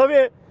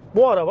 Tabii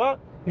bu araba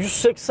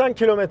 180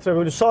 km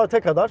bölü saate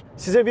kadar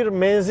size bir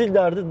menzil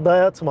derdi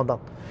dayatmadan,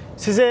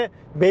 size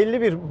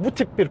belli bir bu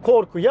tip bir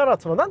korku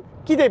yaratmadan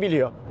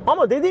gidebiliyor.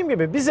 Ama dediğim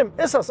gibi bizim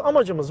esas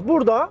amacımız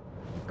burada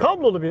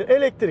kablolu bir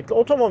elektrikli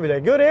otomobile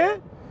göre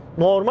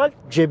normal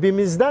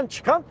cebimizden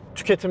çıkan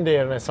tüketim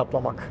değerini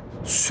hesaplamak.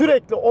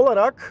 Sürekli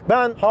olarak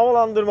ben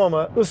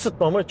havalandırmamı,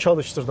 ısıtmamı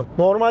çalıştırdım.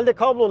 Normalde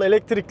kablolu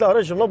elektrikli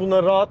aracımla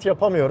bunları rahat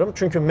yapamıyorum.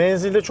 Çünkü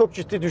menzilde çok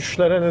ciddi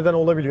düşüşlere neden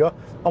olabiliyor.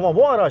 Ama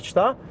bu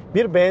araçta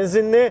bir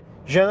benzinli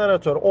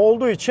jeneratör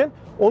olduğu için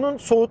onun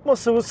soğutma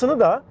sıvısını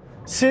da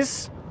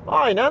siz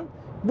aynen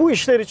bu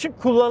işler için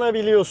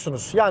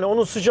kullanabiliyorsunuz. Yani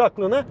onun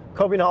sıcaklığını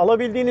kabine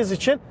alabildiğiniz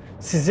için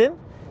sizin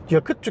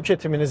yakıt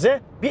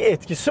tüketiminize bir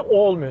etkisi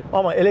olmuyor.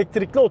 Ama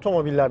elektrikli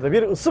otomobillerde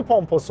bir ısı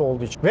pompası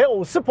olduğu için ve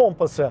o ısı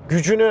pompası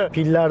gücünü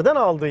pillerden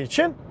aldığı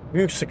için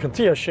büyük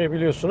sıkıntı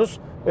yaşayabiliyorsunuz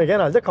ve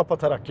genelde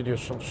kapatarak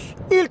gidiyorsunuz.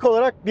 İlk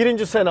olarak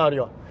birinci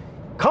senaryo.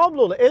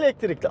 Kablolu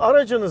elektrikli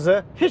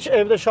aracınızı hiç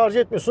evde şarj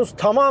etmiyorsunuz.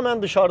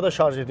 Tamamen dışarıda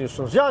şarj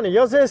ediyorsunuz. Yani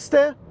ya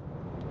ZES'te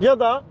ya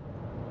da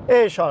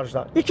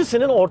e-şarjda.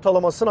 İkisinin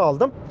ortalamasını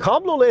aldım.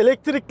 Kablolu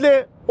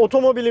elektrikli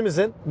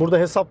otomobilimizin, burada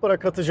hesaplara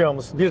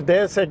katacağımız bir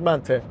D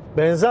segmenti,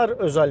 benzer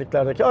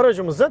özelliklerdeki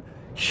aracımızın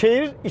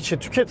şehir içi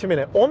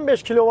tüketimini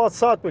 15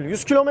 kWh bölü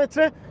 100 km,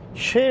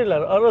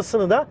 şehirler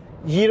arasını da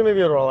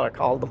 21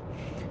 olarak aldım.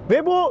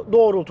 Ve bu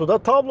doğrultuda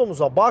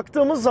tablomuza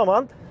baktığımız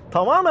zaman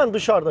tamamen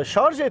dışarıda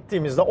şarj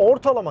ettiğimizde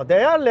ortalama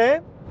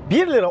değerle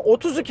 1 lira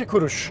 32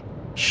 kuruş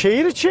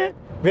şehir içi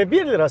ve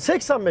 1 lira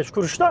 85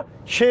 kuruş da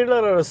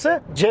şehirler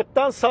arası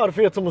cepten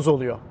sarfiyatımız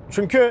oluyor.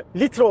 Çünkü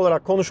litre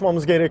olarak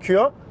konuşmamız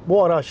gerekiyor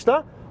bu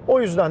araçta.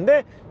 O yüzden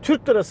de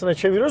Türk lirasına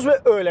çeviriyoruz ve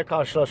öyle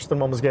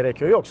karşılaştırmamız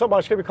gerekiyor. Yoksa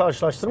başka bir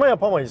karşılaştırma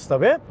yapamayız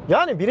tabii.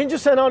 Yani birinci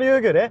senaryoya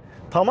göre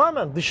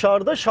tamamen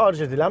dışarıda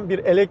şarj edilen bir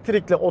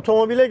elektrikli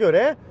otomobile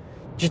göre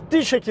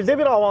ciddi şekilde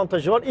bir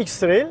avantajı var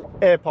X-Trail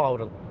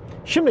E-Power'ın.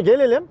 Şimdi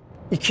gelelim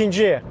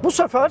ikinciye. Bu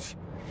sefer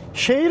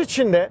Şehir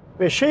içinde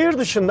ve şehir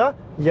dışında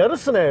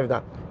yarısını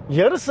evden,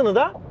 yarısını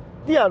da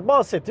diğer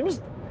bahsettiğimiz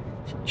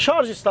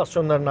şarj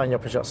istasyonlarından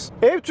yapacağız.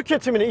 Ev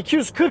tüketimini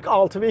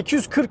 246 ve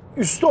 240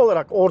 üstü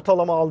olarak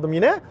ortalama aldım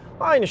yine.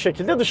 Aynı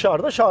şekilde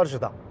dışarıda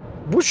şarjı da.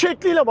 Bu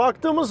şekliyle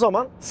baktığımız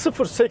zaman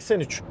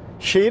 0.83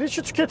 şehir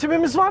içi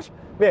tüketimimiz var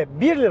ve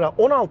 1 lira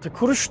 16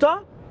 kuruş da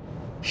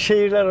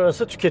şehirler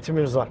arası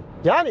tüketimimiz var.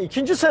 Yani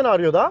ikinci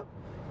senaryoda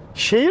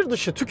şehir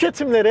dışı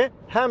tüketimleri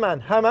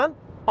hemen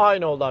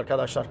aynı oldu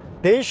arkadaşlar.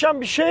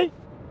 Değişen bir şey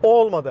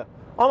olmadı.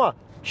 Ama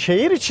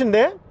şehir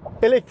içinde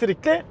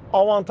elektrikli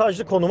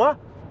avantajlı konuma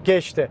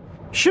geçti.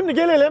 Şimdi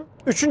gelelim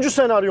 3.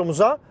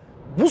 senaryomuza.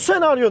 Bu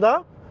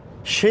senaryoda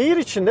şehir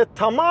içinde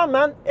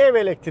tamamen ev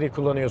elektriği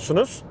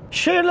kullanıyorsunuz.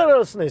 Şehirler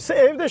arasında ise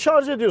evde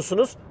şarj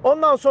ediyorsunuz.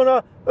 Ondan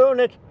sonra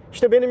örnek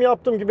işte benim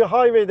yaptığım gibi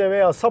highway'de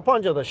veya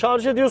Sapanca'da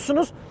şarj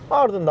ediyorsunuz.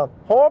 Ardından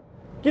hop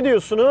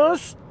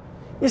gidiyorsunuz.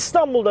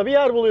 İstanbul'da bir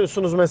yer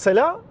buluyorsunuz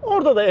mesela.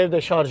 Orada da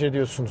evde şarj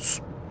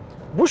ediyorsunuz.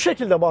 Bu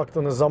şekilde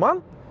baktığınız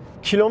zaman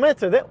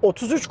kilometrede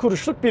 33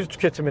 kuruşluk bir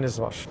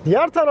tüketiminiz var.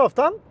 Diğer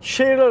taraftan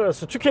şehirler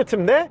arası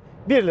tüketimde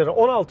 1 lira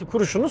 16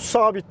 kuruşunuz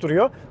sabit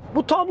duruyor.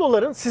 Bu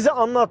tabloların size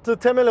anlattığı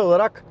temel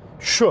olarak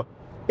şu.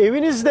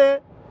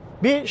 Evinizde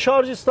bir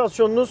şarj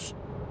istasyonunuz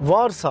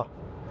varsa,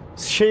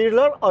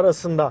 şehirler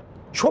arasında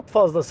çok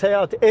fazla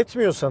seyahat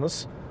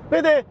etmiyorsanız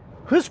ve de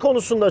hız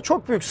konusunda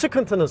çok büyük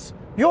sıkıntınız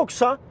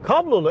yoksa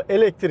kablolu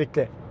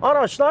elektrikli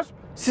araçlar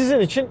sizin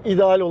için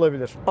ideal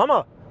olabilir.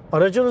 Ama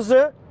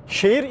aracınızı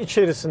şehir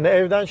içerisinde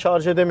evden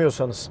şarj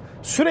edemiyorsanız,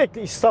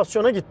 sürekli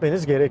istasyona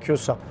gitmeniz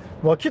gerekiyorsa,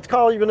 vakit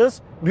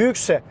kaybınız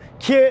büyükse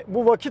ki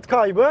bu vakit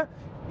kaybı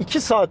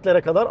 2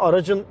 saatlere kadar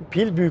aracın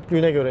pil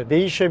büyüklüğüne göre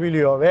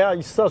değişebiliyor veya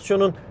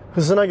istasyonun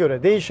hızına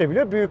göre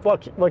değişebiliyor. Büyük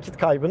vakit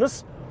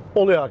kaybınız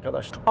oluyor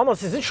arkadaşlar. Ama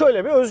sizin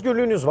şöyle bir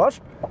özgürlüğünüz var.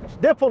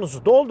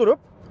 Deponuzu doldurup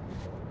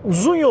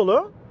uzun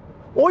yolu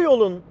o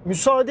yolun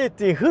müsaade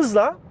ettiği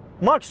hızla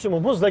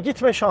maksimum hızla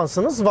gitme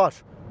şansınız var.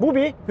 Bu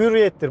bir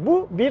hürriyettir.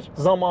 Bu bir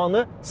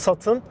zamanı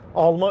satın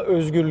alma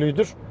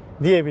özgürlüğüdür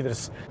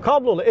diyebiliriz.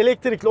 Kablolu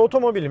elektrikli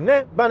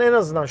otomobilimle ben en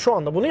azından şu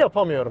anda bunu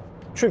yapamıyorum.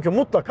 Çünkü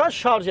mutlaka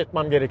şarj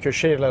etmem gerekiyor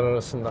şehirler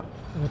arasında.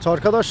 Evet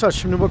arkadaşlar,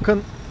 şimdi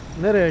bakın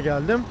nereye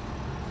geldim?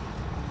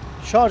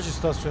 Şarj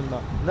istasyonuna.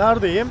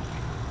 Neredeyim?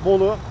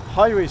 Bolu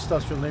Highway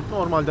istasyonundayım.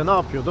 Normalde ne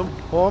yapıyordum?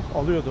 Hop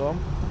alıyordum.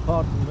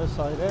 Kartım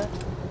vesaire.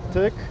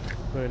 Tık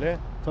böyle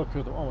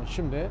takıyordum. Ama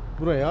şimdi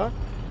buraya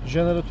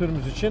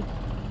jeneratörümüz için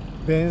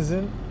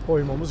benzin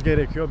koymamız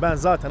gerekiyor. Ben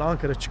zaten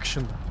Ankara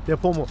çıkışında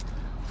depomu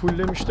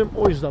fulllemiştim.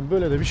 O yüzden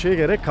böyle de bir şeye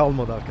gerek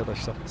kalmadı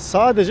arkadaşlar.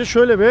 Sadece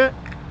şöyle bir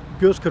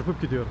göz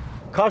kırpıp gidiyorum.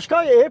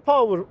 Qashqai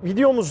E-Power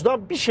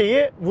videomuzda bir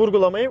şeyi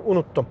vurgulamayı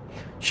unuttum.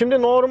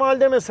 Şimdi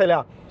normalde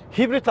mesela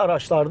hibrit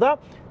araçlarda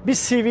bir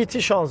CVT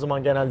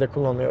şanzıman genelde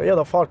kullanılıyor ya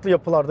da farklı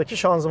yapılardaki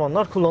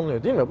şanzımanlar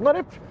kullanılıyor değil mi? Bunlar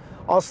hep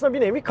aslında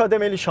bir nevi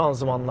kademeli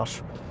şanzımanlar.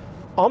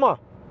 Ama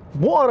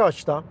bu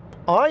araçta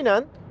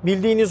aynen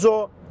bildiğiniz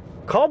o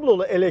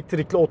kablolu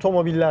elektrikli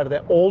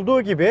otomobillerde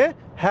olduğu gibi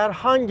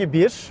herhangi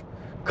bir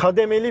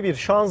kademeli bir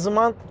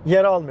şanzıman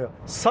yer almıyor.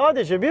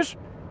 Sadece bir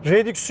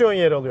redüksiyon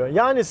yer alıyor.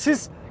 Yani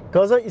siz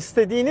gaza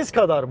istediğiniz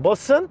kadar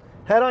basın,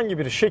 herhangi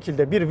bir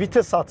şekilde bir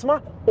vites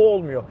atma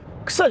olmuyor.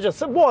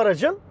 Kısacası bu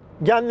aracın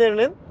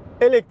genlerinin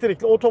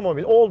elektrikli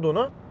otomobil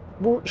olduğunu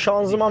bu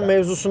şanzıman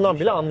mevzusundan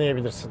bile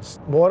anlayabilirsiniz.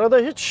 Bu arada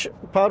hiç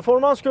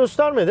performans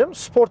göstermedim.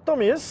 Sportta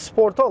mıyız?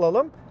 Sporta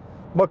alalım.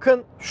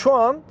 Bakın şu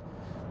an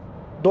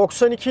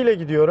 92 ile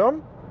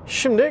gidiyorum.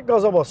 Şimdi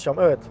gaza basacağım.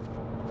 Evet.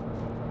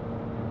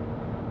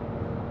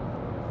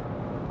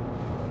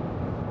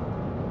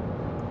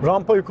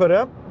 Rampa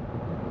yukarı.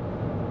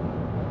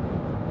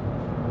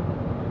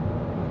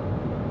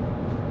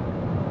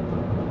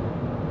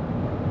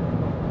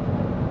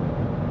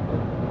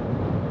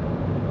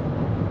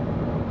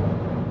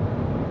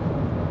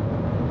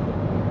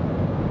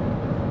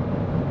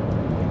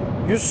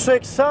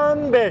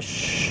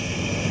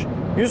 ...185...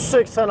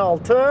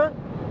 ...186...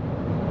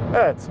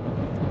 Evet.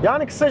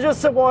 Yani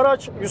kısacası bu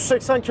araç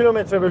 180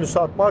 km/s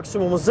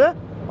maksimum hızı.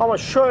 Ama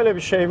şöyle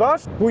bir şey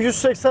var. Bu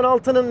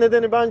 186'nın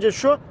nedeni bence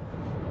şu.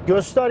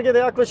 Göstergede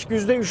yaklaşık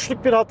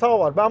 %3'lük bir hata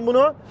var. Ben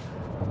bunu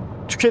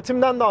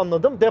tüketimden de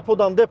anladım.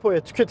 Depodan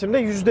depoya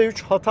tüketimde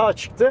 %3 hata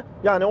çıktı.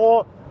 Yani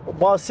o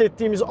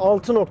bahsettiğimiz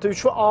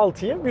 6.3 ve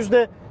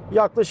 6'yı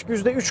yaklaşık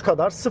 %3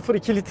 kadar,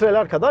 0.2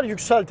 litreler kadar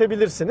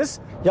yükseltebilirsiniz.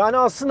 Yani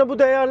aslında bu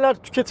değerler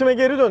tüketime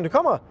geri döndük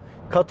ama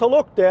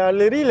katalog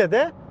değerleriyle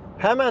de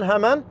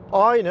hemen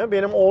aynı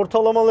benim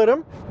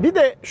ortalamalarım. Bir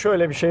de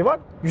şöyle bir şey var.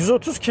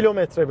 130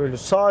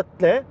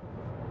 km/saatle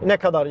ne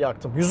kadar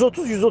yaktım?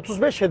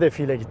 130-135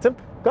 hedefiyle gittim.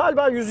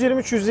 Galiba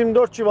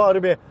 123-124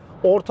 civarı bir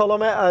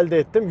ortalama elde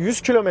ettim.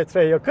 100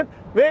 kilometreye yakın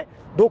ve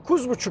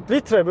 9,5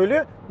 litre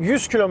bölü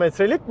 100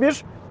 kilometrelik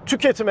bir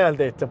tüketim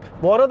elde ettim.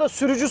 Bu arada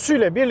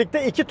sürücüsüyle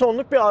birlikte 2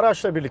 tonluk bir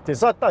araçla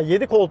birlikteyiz. Hatta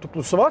 7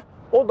 koltuklusu var.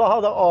 O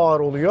daha da ağır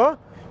oluyor.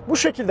 Bu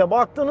şekilde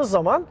baktığınız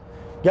zaman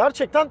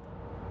gerçekten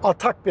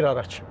atak bir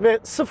araç. Ve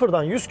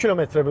sıfırdan 100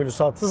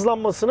 km/s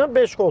hızlanmasını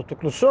 5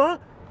 koltuklusu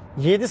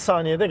 7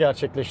 saniyede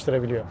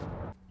gerçekleştirebiliyor.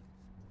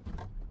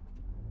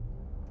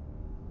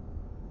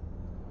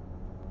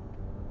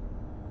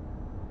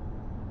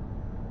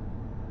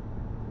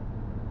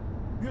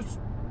 100.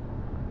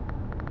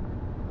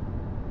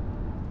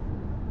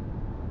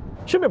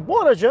 Şimdi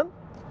bu aracın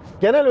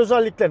genel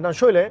özelliklerinden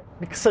şöyle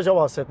bir kısaca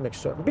bahsetmek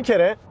istiyorum. Bir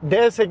kere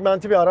D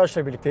segmenti bir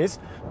araçla birlikteyiz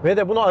ve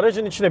de bunu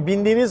aracın içine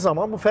bindiğiniz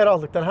zaman bu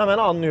ferahlıktan hemen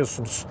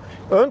anlıyorsunuz.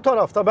 Ön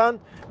tarafta ben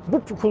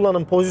bu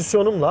kullanım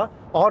pozisyonumla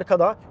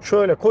arkada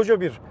şöyle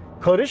koca bir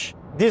karış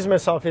diz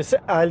mesafesi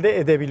elde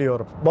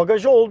edebiliyorum.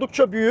 Bagajı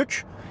oldukça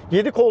büyük.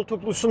 7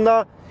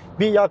 koltuklusunda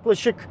bir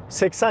yaklaşık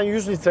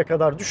 80-100 litre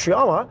kadar düşüyor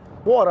ama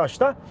bu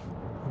araçta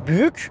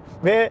büyük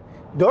ve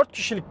 4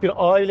 kişilik bir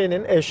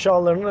ailenin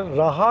eşyalarını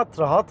rahat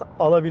rahat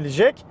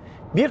alabilecek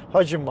bir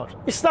hacim var.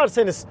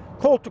 İsterseniz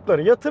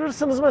koltukları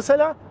yatırırsınız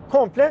mesela,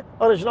 komple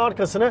aracın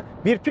arkasını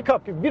bir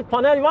pick-up gibi, bir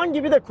panel van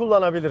gibi de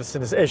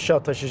kullanabilirsiniz eşya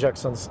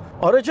taşıyacaksanız.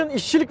 Aracın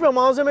işçilik ve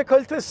malzeme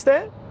kalitesi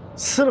de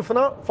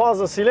sınıfına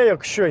fazlasıyla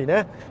yakışıyor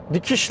yine.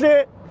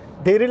 Dikişli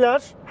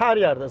deriler her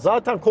yerde.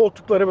 Zaten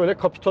koltukları böyle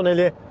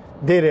kapitoneli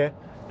deri.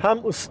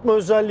 Hem ısıtma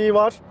özelliği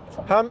var,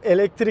 hem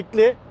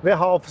elektrikli ve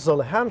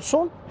hafızalı. Hem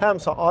sol hem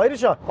sağ.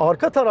 Ayrıca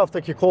arka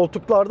taraftaki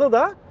koltuklarda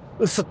da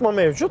ısıtma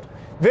mevcut.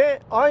 Ve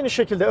aynı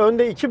şekilde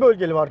önde 2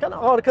 bölgeli varken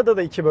arkada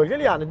da 2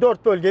 bölgeli, yani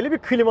 4 bölgeli bir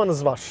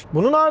klimanız var.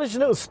 Bunun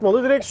haricinde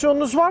ısıtmalı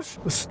direksiyonunuz var.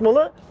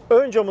 Isıtmalı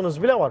ön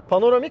camınız bile var.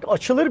 Panoramik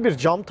açılır bir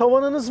cam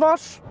tavanınız var.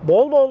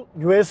 Bol bol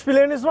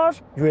USB'leriniz var.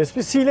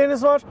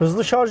 USB-C'leriniz var.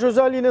 Hızlı şarj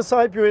özelliğine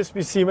sahip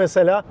USB-C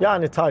mesela,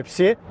 yani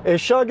Type-C.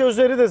 Eşya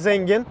gözleri de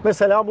zengin.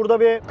 Mesela burada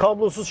bir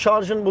kablosuz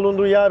şarjın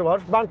bulunduğu yer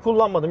var. Ben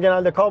kullanmadım.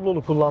 Genelde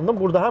kablolu kullandım.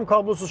 Burada hem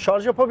kablosuz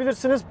şarj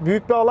yapabilirsiniz.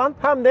 Büyük bir alan.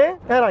 Hem de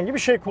herhangi bir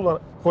şey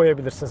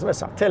koyabilirsiniz.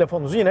 Mesela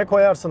telefonunuzu yine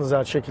koyarsınız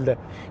her şekilde.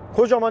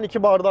 Kocaman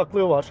 2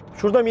 bardaklığı var.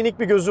 Şurada minik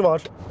bir gözü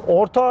var.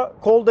 Orta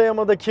kol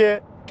dayamadaki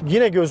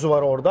yine gözü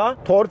var orada.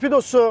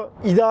 Torpidosu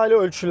ideal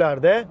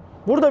ölçülerde.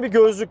 Burada bir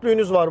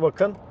gözlüklüğünüz var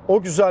bakın.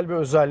 O güzel bir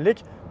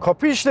özellik.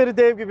 Kapı işleri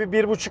dev gibi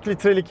 1,5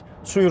 litrelik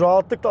suyu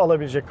rahatlıkla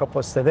alabilecek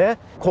kapasitede.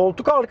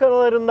 Koltuk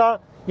arkalarında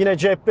yine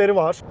cepleri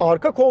var.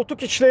 Arka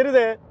koltuk içleri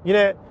de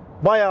yine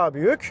bayağı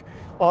büyük.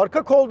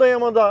 Arka kol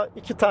dayamada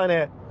 2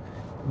 tane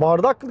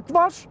bardaklık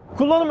var.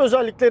 Kullanım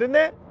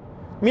özelliklerinde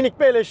minik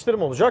bir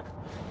eleştirim olacak.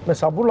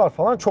 Mesela buralar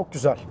falan çok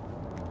güzel.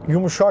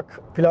 Yumuşak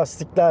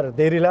plastikler,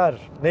 deriler,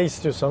 ne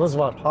istiyorsanız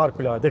var.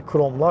 Harikulade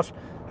kromlar,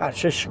 her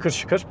şey şıkır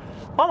şıkır.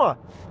 Ama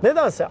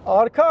nedense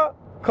arka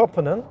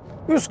kapının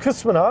üst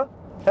kısmına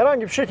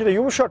herhangi bir şekilde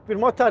yumuşak bir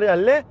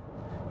materyalle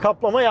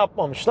kaplama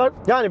yapmamışlar.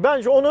 Yani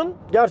bence onun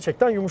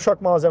gerçekten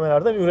yumuşak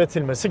malzemelerden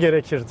üretilmesi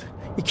gerekirdi.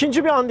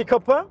 İkinci bir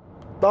handikapı,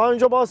 daha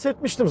önce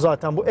bahsetmiştim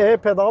zaten, bu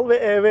E-pedal ve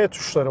EV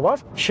tuşları var.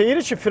 Şehir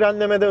içi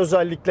frenlemede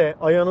özellikle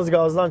ayağınız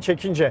gazdan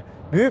çekince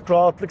büyük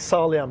rahatlık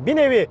sağlayan, bir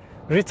nevi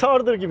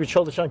retarder gibi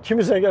çalışan,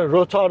 kimimize göre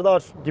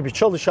rotardar gibi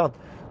çalışan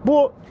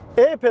bu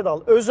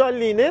E-pedal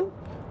özelliğinin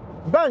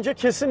bence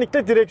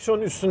kesinlikle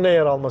direksiyonun üstünde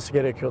yer alması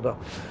gerekiyordu.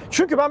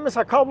 Çünkü ben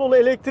mesela kablolu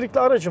elektrikli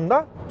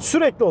aracımda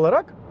sürekli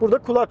olarak burada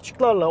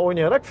kulakçıklarla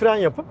oynayarak fren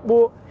yapıp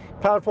bu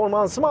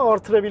performansımı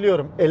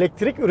artırabiliyorum.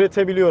 Elektrik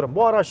üretebiliyorum.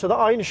 Bu araçta da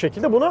aynı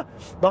şekilde bunu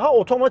daha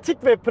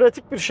otomatik ve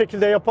pratik bir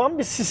şekilde yapan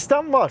bir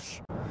sistem var.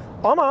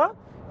 Ama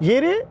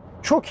yeri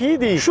çok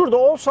iyi değil. Şurada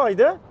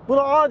olsaydı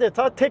bunu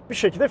adeta tek bir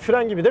şekilde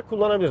fren gibi de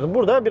kullanabilirdim.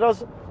 Burada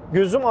biraz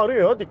gözüm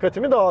arıyor,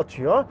 dikkatimi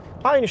dağıtıyor.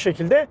 Aynı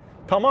şekilde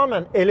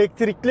tamamen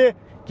elektrikli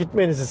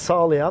gitmenizi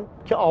sağlayan,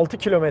 ki 6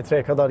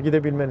 kilometreye kadar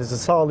gidebilmenizi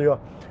sağlıyor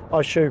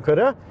aşağı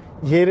yukarı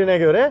yerine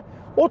göre,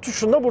 o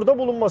tuşun da burada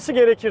bulunması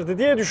gerekirdi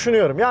diye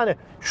düşünüyorum. Yani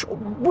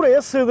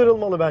buraya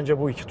sığdırılmalı bence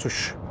bu 2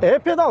 tuş.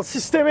 E-pedal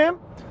sistemi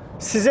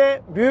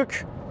size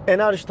büyük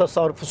enerji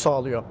tasarrufu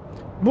sağlıyor.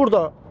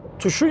 Burada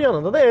tuşun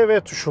yanında da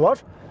EV tuşu var.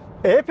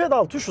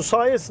 E-pedal tuşu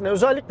sayesinde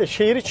özellikle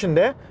şehir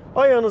içinde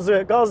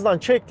ayağınızı gazdan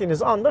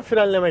çektiğiniz anda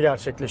frenleme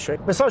gerçekleşiyor.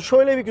 Mesela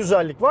şöyle bir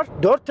güzellik var.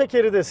 4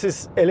 tekeri de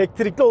siz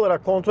elektrikli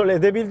olarak kontrol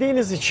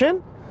edebildiğiniz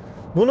için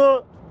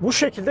bunu bu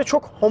şekilde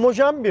çok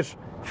homojen bir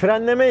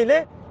frenleme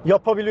ile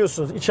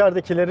yapabiliyorsunuz.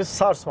 İçeridekileri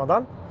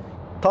sarsmadan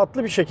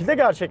tatlı bir şekilde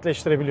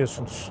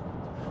gerçekleştirebiliyorsunuz.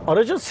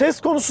 Aracın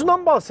ses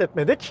konusundan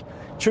bahsetmedik.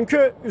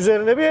 Çünkü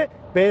üzerine bir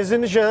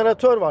benzinli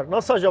jeneratör var.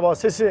 Nasıl acaba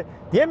sesi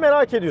diye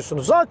merak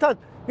ediyorsunuz. Zaten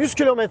 100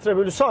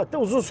 km/saatte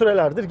uzun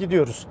sürelerdir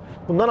gidiyoruz.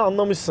 Bundan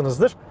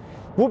anlamışsınızdır.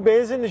 Bu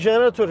benzinli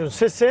jeneratörün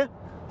sesi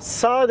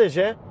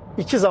sadece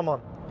 2 zaman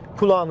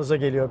kulağınıza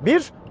geliyor.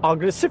 1,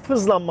 agresif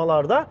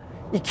hızlanmalarda.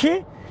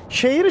 2,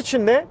 şehir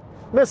içinde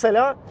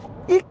mesela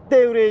ilk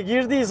devreye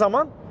girdiği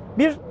zaman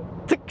bir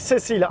tık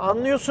sesiyle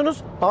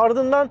anlıyorsunuz.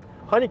 Ardından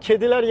hani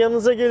kediler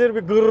yanınıza gelir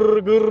bir gırr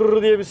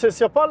gırr diye bir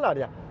ses yaparlar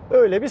ya.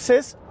 Öyle bir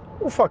ses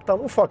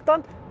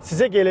ufaktan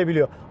size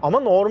gelebiliyor. Ama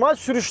normal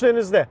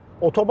sürüşlerinizde,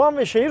 otoban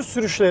ve şehir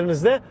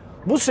sürüşlerinizde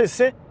bu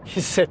sesi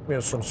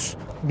hissetmiyorsunuz.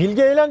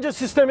 Bilgi eğlence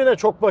sistemi de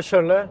çok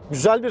başarılı.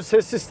 Güzel bir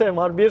ses sistemi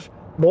var. Bir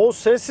Bose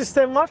ses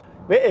sistemi var.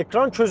 Ve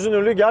ekran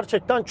çözünürlüğü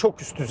gerçekten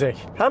çok üst düzey.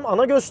 Hem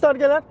ana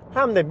göstergeler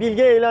hem de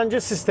bilgi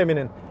eğlence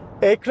sisteminin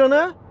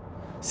ekranı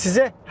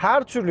size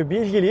her türlü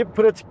bilgiliği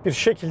pratik bir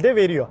şekilde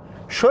veriyor.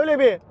 Şöyle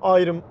bir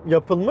ayrım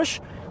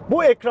yapılmış.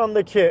 Bu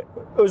ekrandaki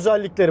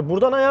özellikleri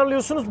buradan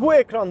ayarlıyorsunuz. Bu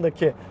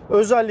ekrandaki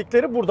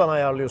özellikleri buradan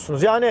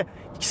ayarlıyorsunuz. Yani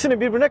ikisini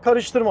birbirine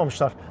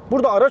karıştırmamışlar.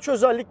 Burada araç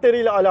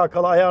özellikleriyle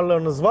alakalı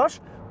ayarlarınız var.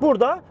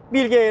 Burada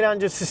bilgi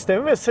eğlence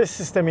sistemi ve ses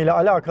sistemi ile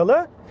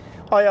alakalı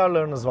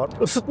ayarlarınız var.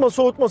 Isıtma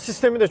soğutma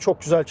sistemi de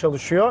çok güzel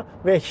çalışıyor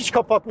ve hiç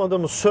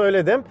kapatmadığımı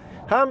söyledim.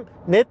 Hem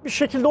net bir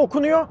şekilde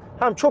okunuyor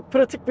hem çok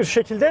pratik bir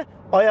şekilde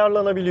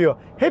ayarlanabiliyor.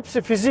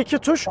 Hepsi fiziki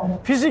tuş.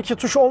 Fiziki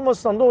tuş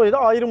olmasından dolayı da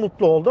ayrı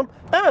mutlu oldum.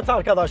 Evet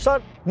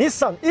arkadaşlar,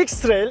 Nissan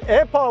X-Trail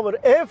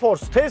E-Power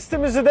E-Force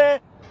testimizi de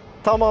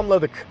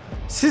tamamladık.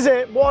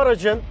 Size bu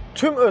aracın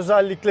tüm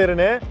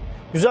özelliklerini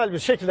güzel bir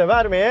şekilde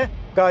vermeye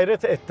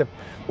gayret ettim.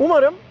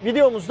 Umarım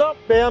videomuzda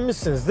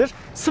beğenmişsinizdir.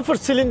 0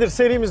 silindir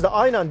serimizde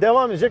aynen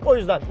devam edecek. O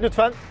yüzden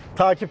lütfen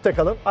takipte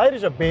kalın.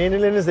 Ayrıca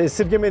beğenilerinizi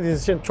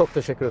esirgemediğiniz için çok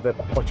teşekkür ederim.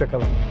 Hoşça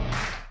kalın.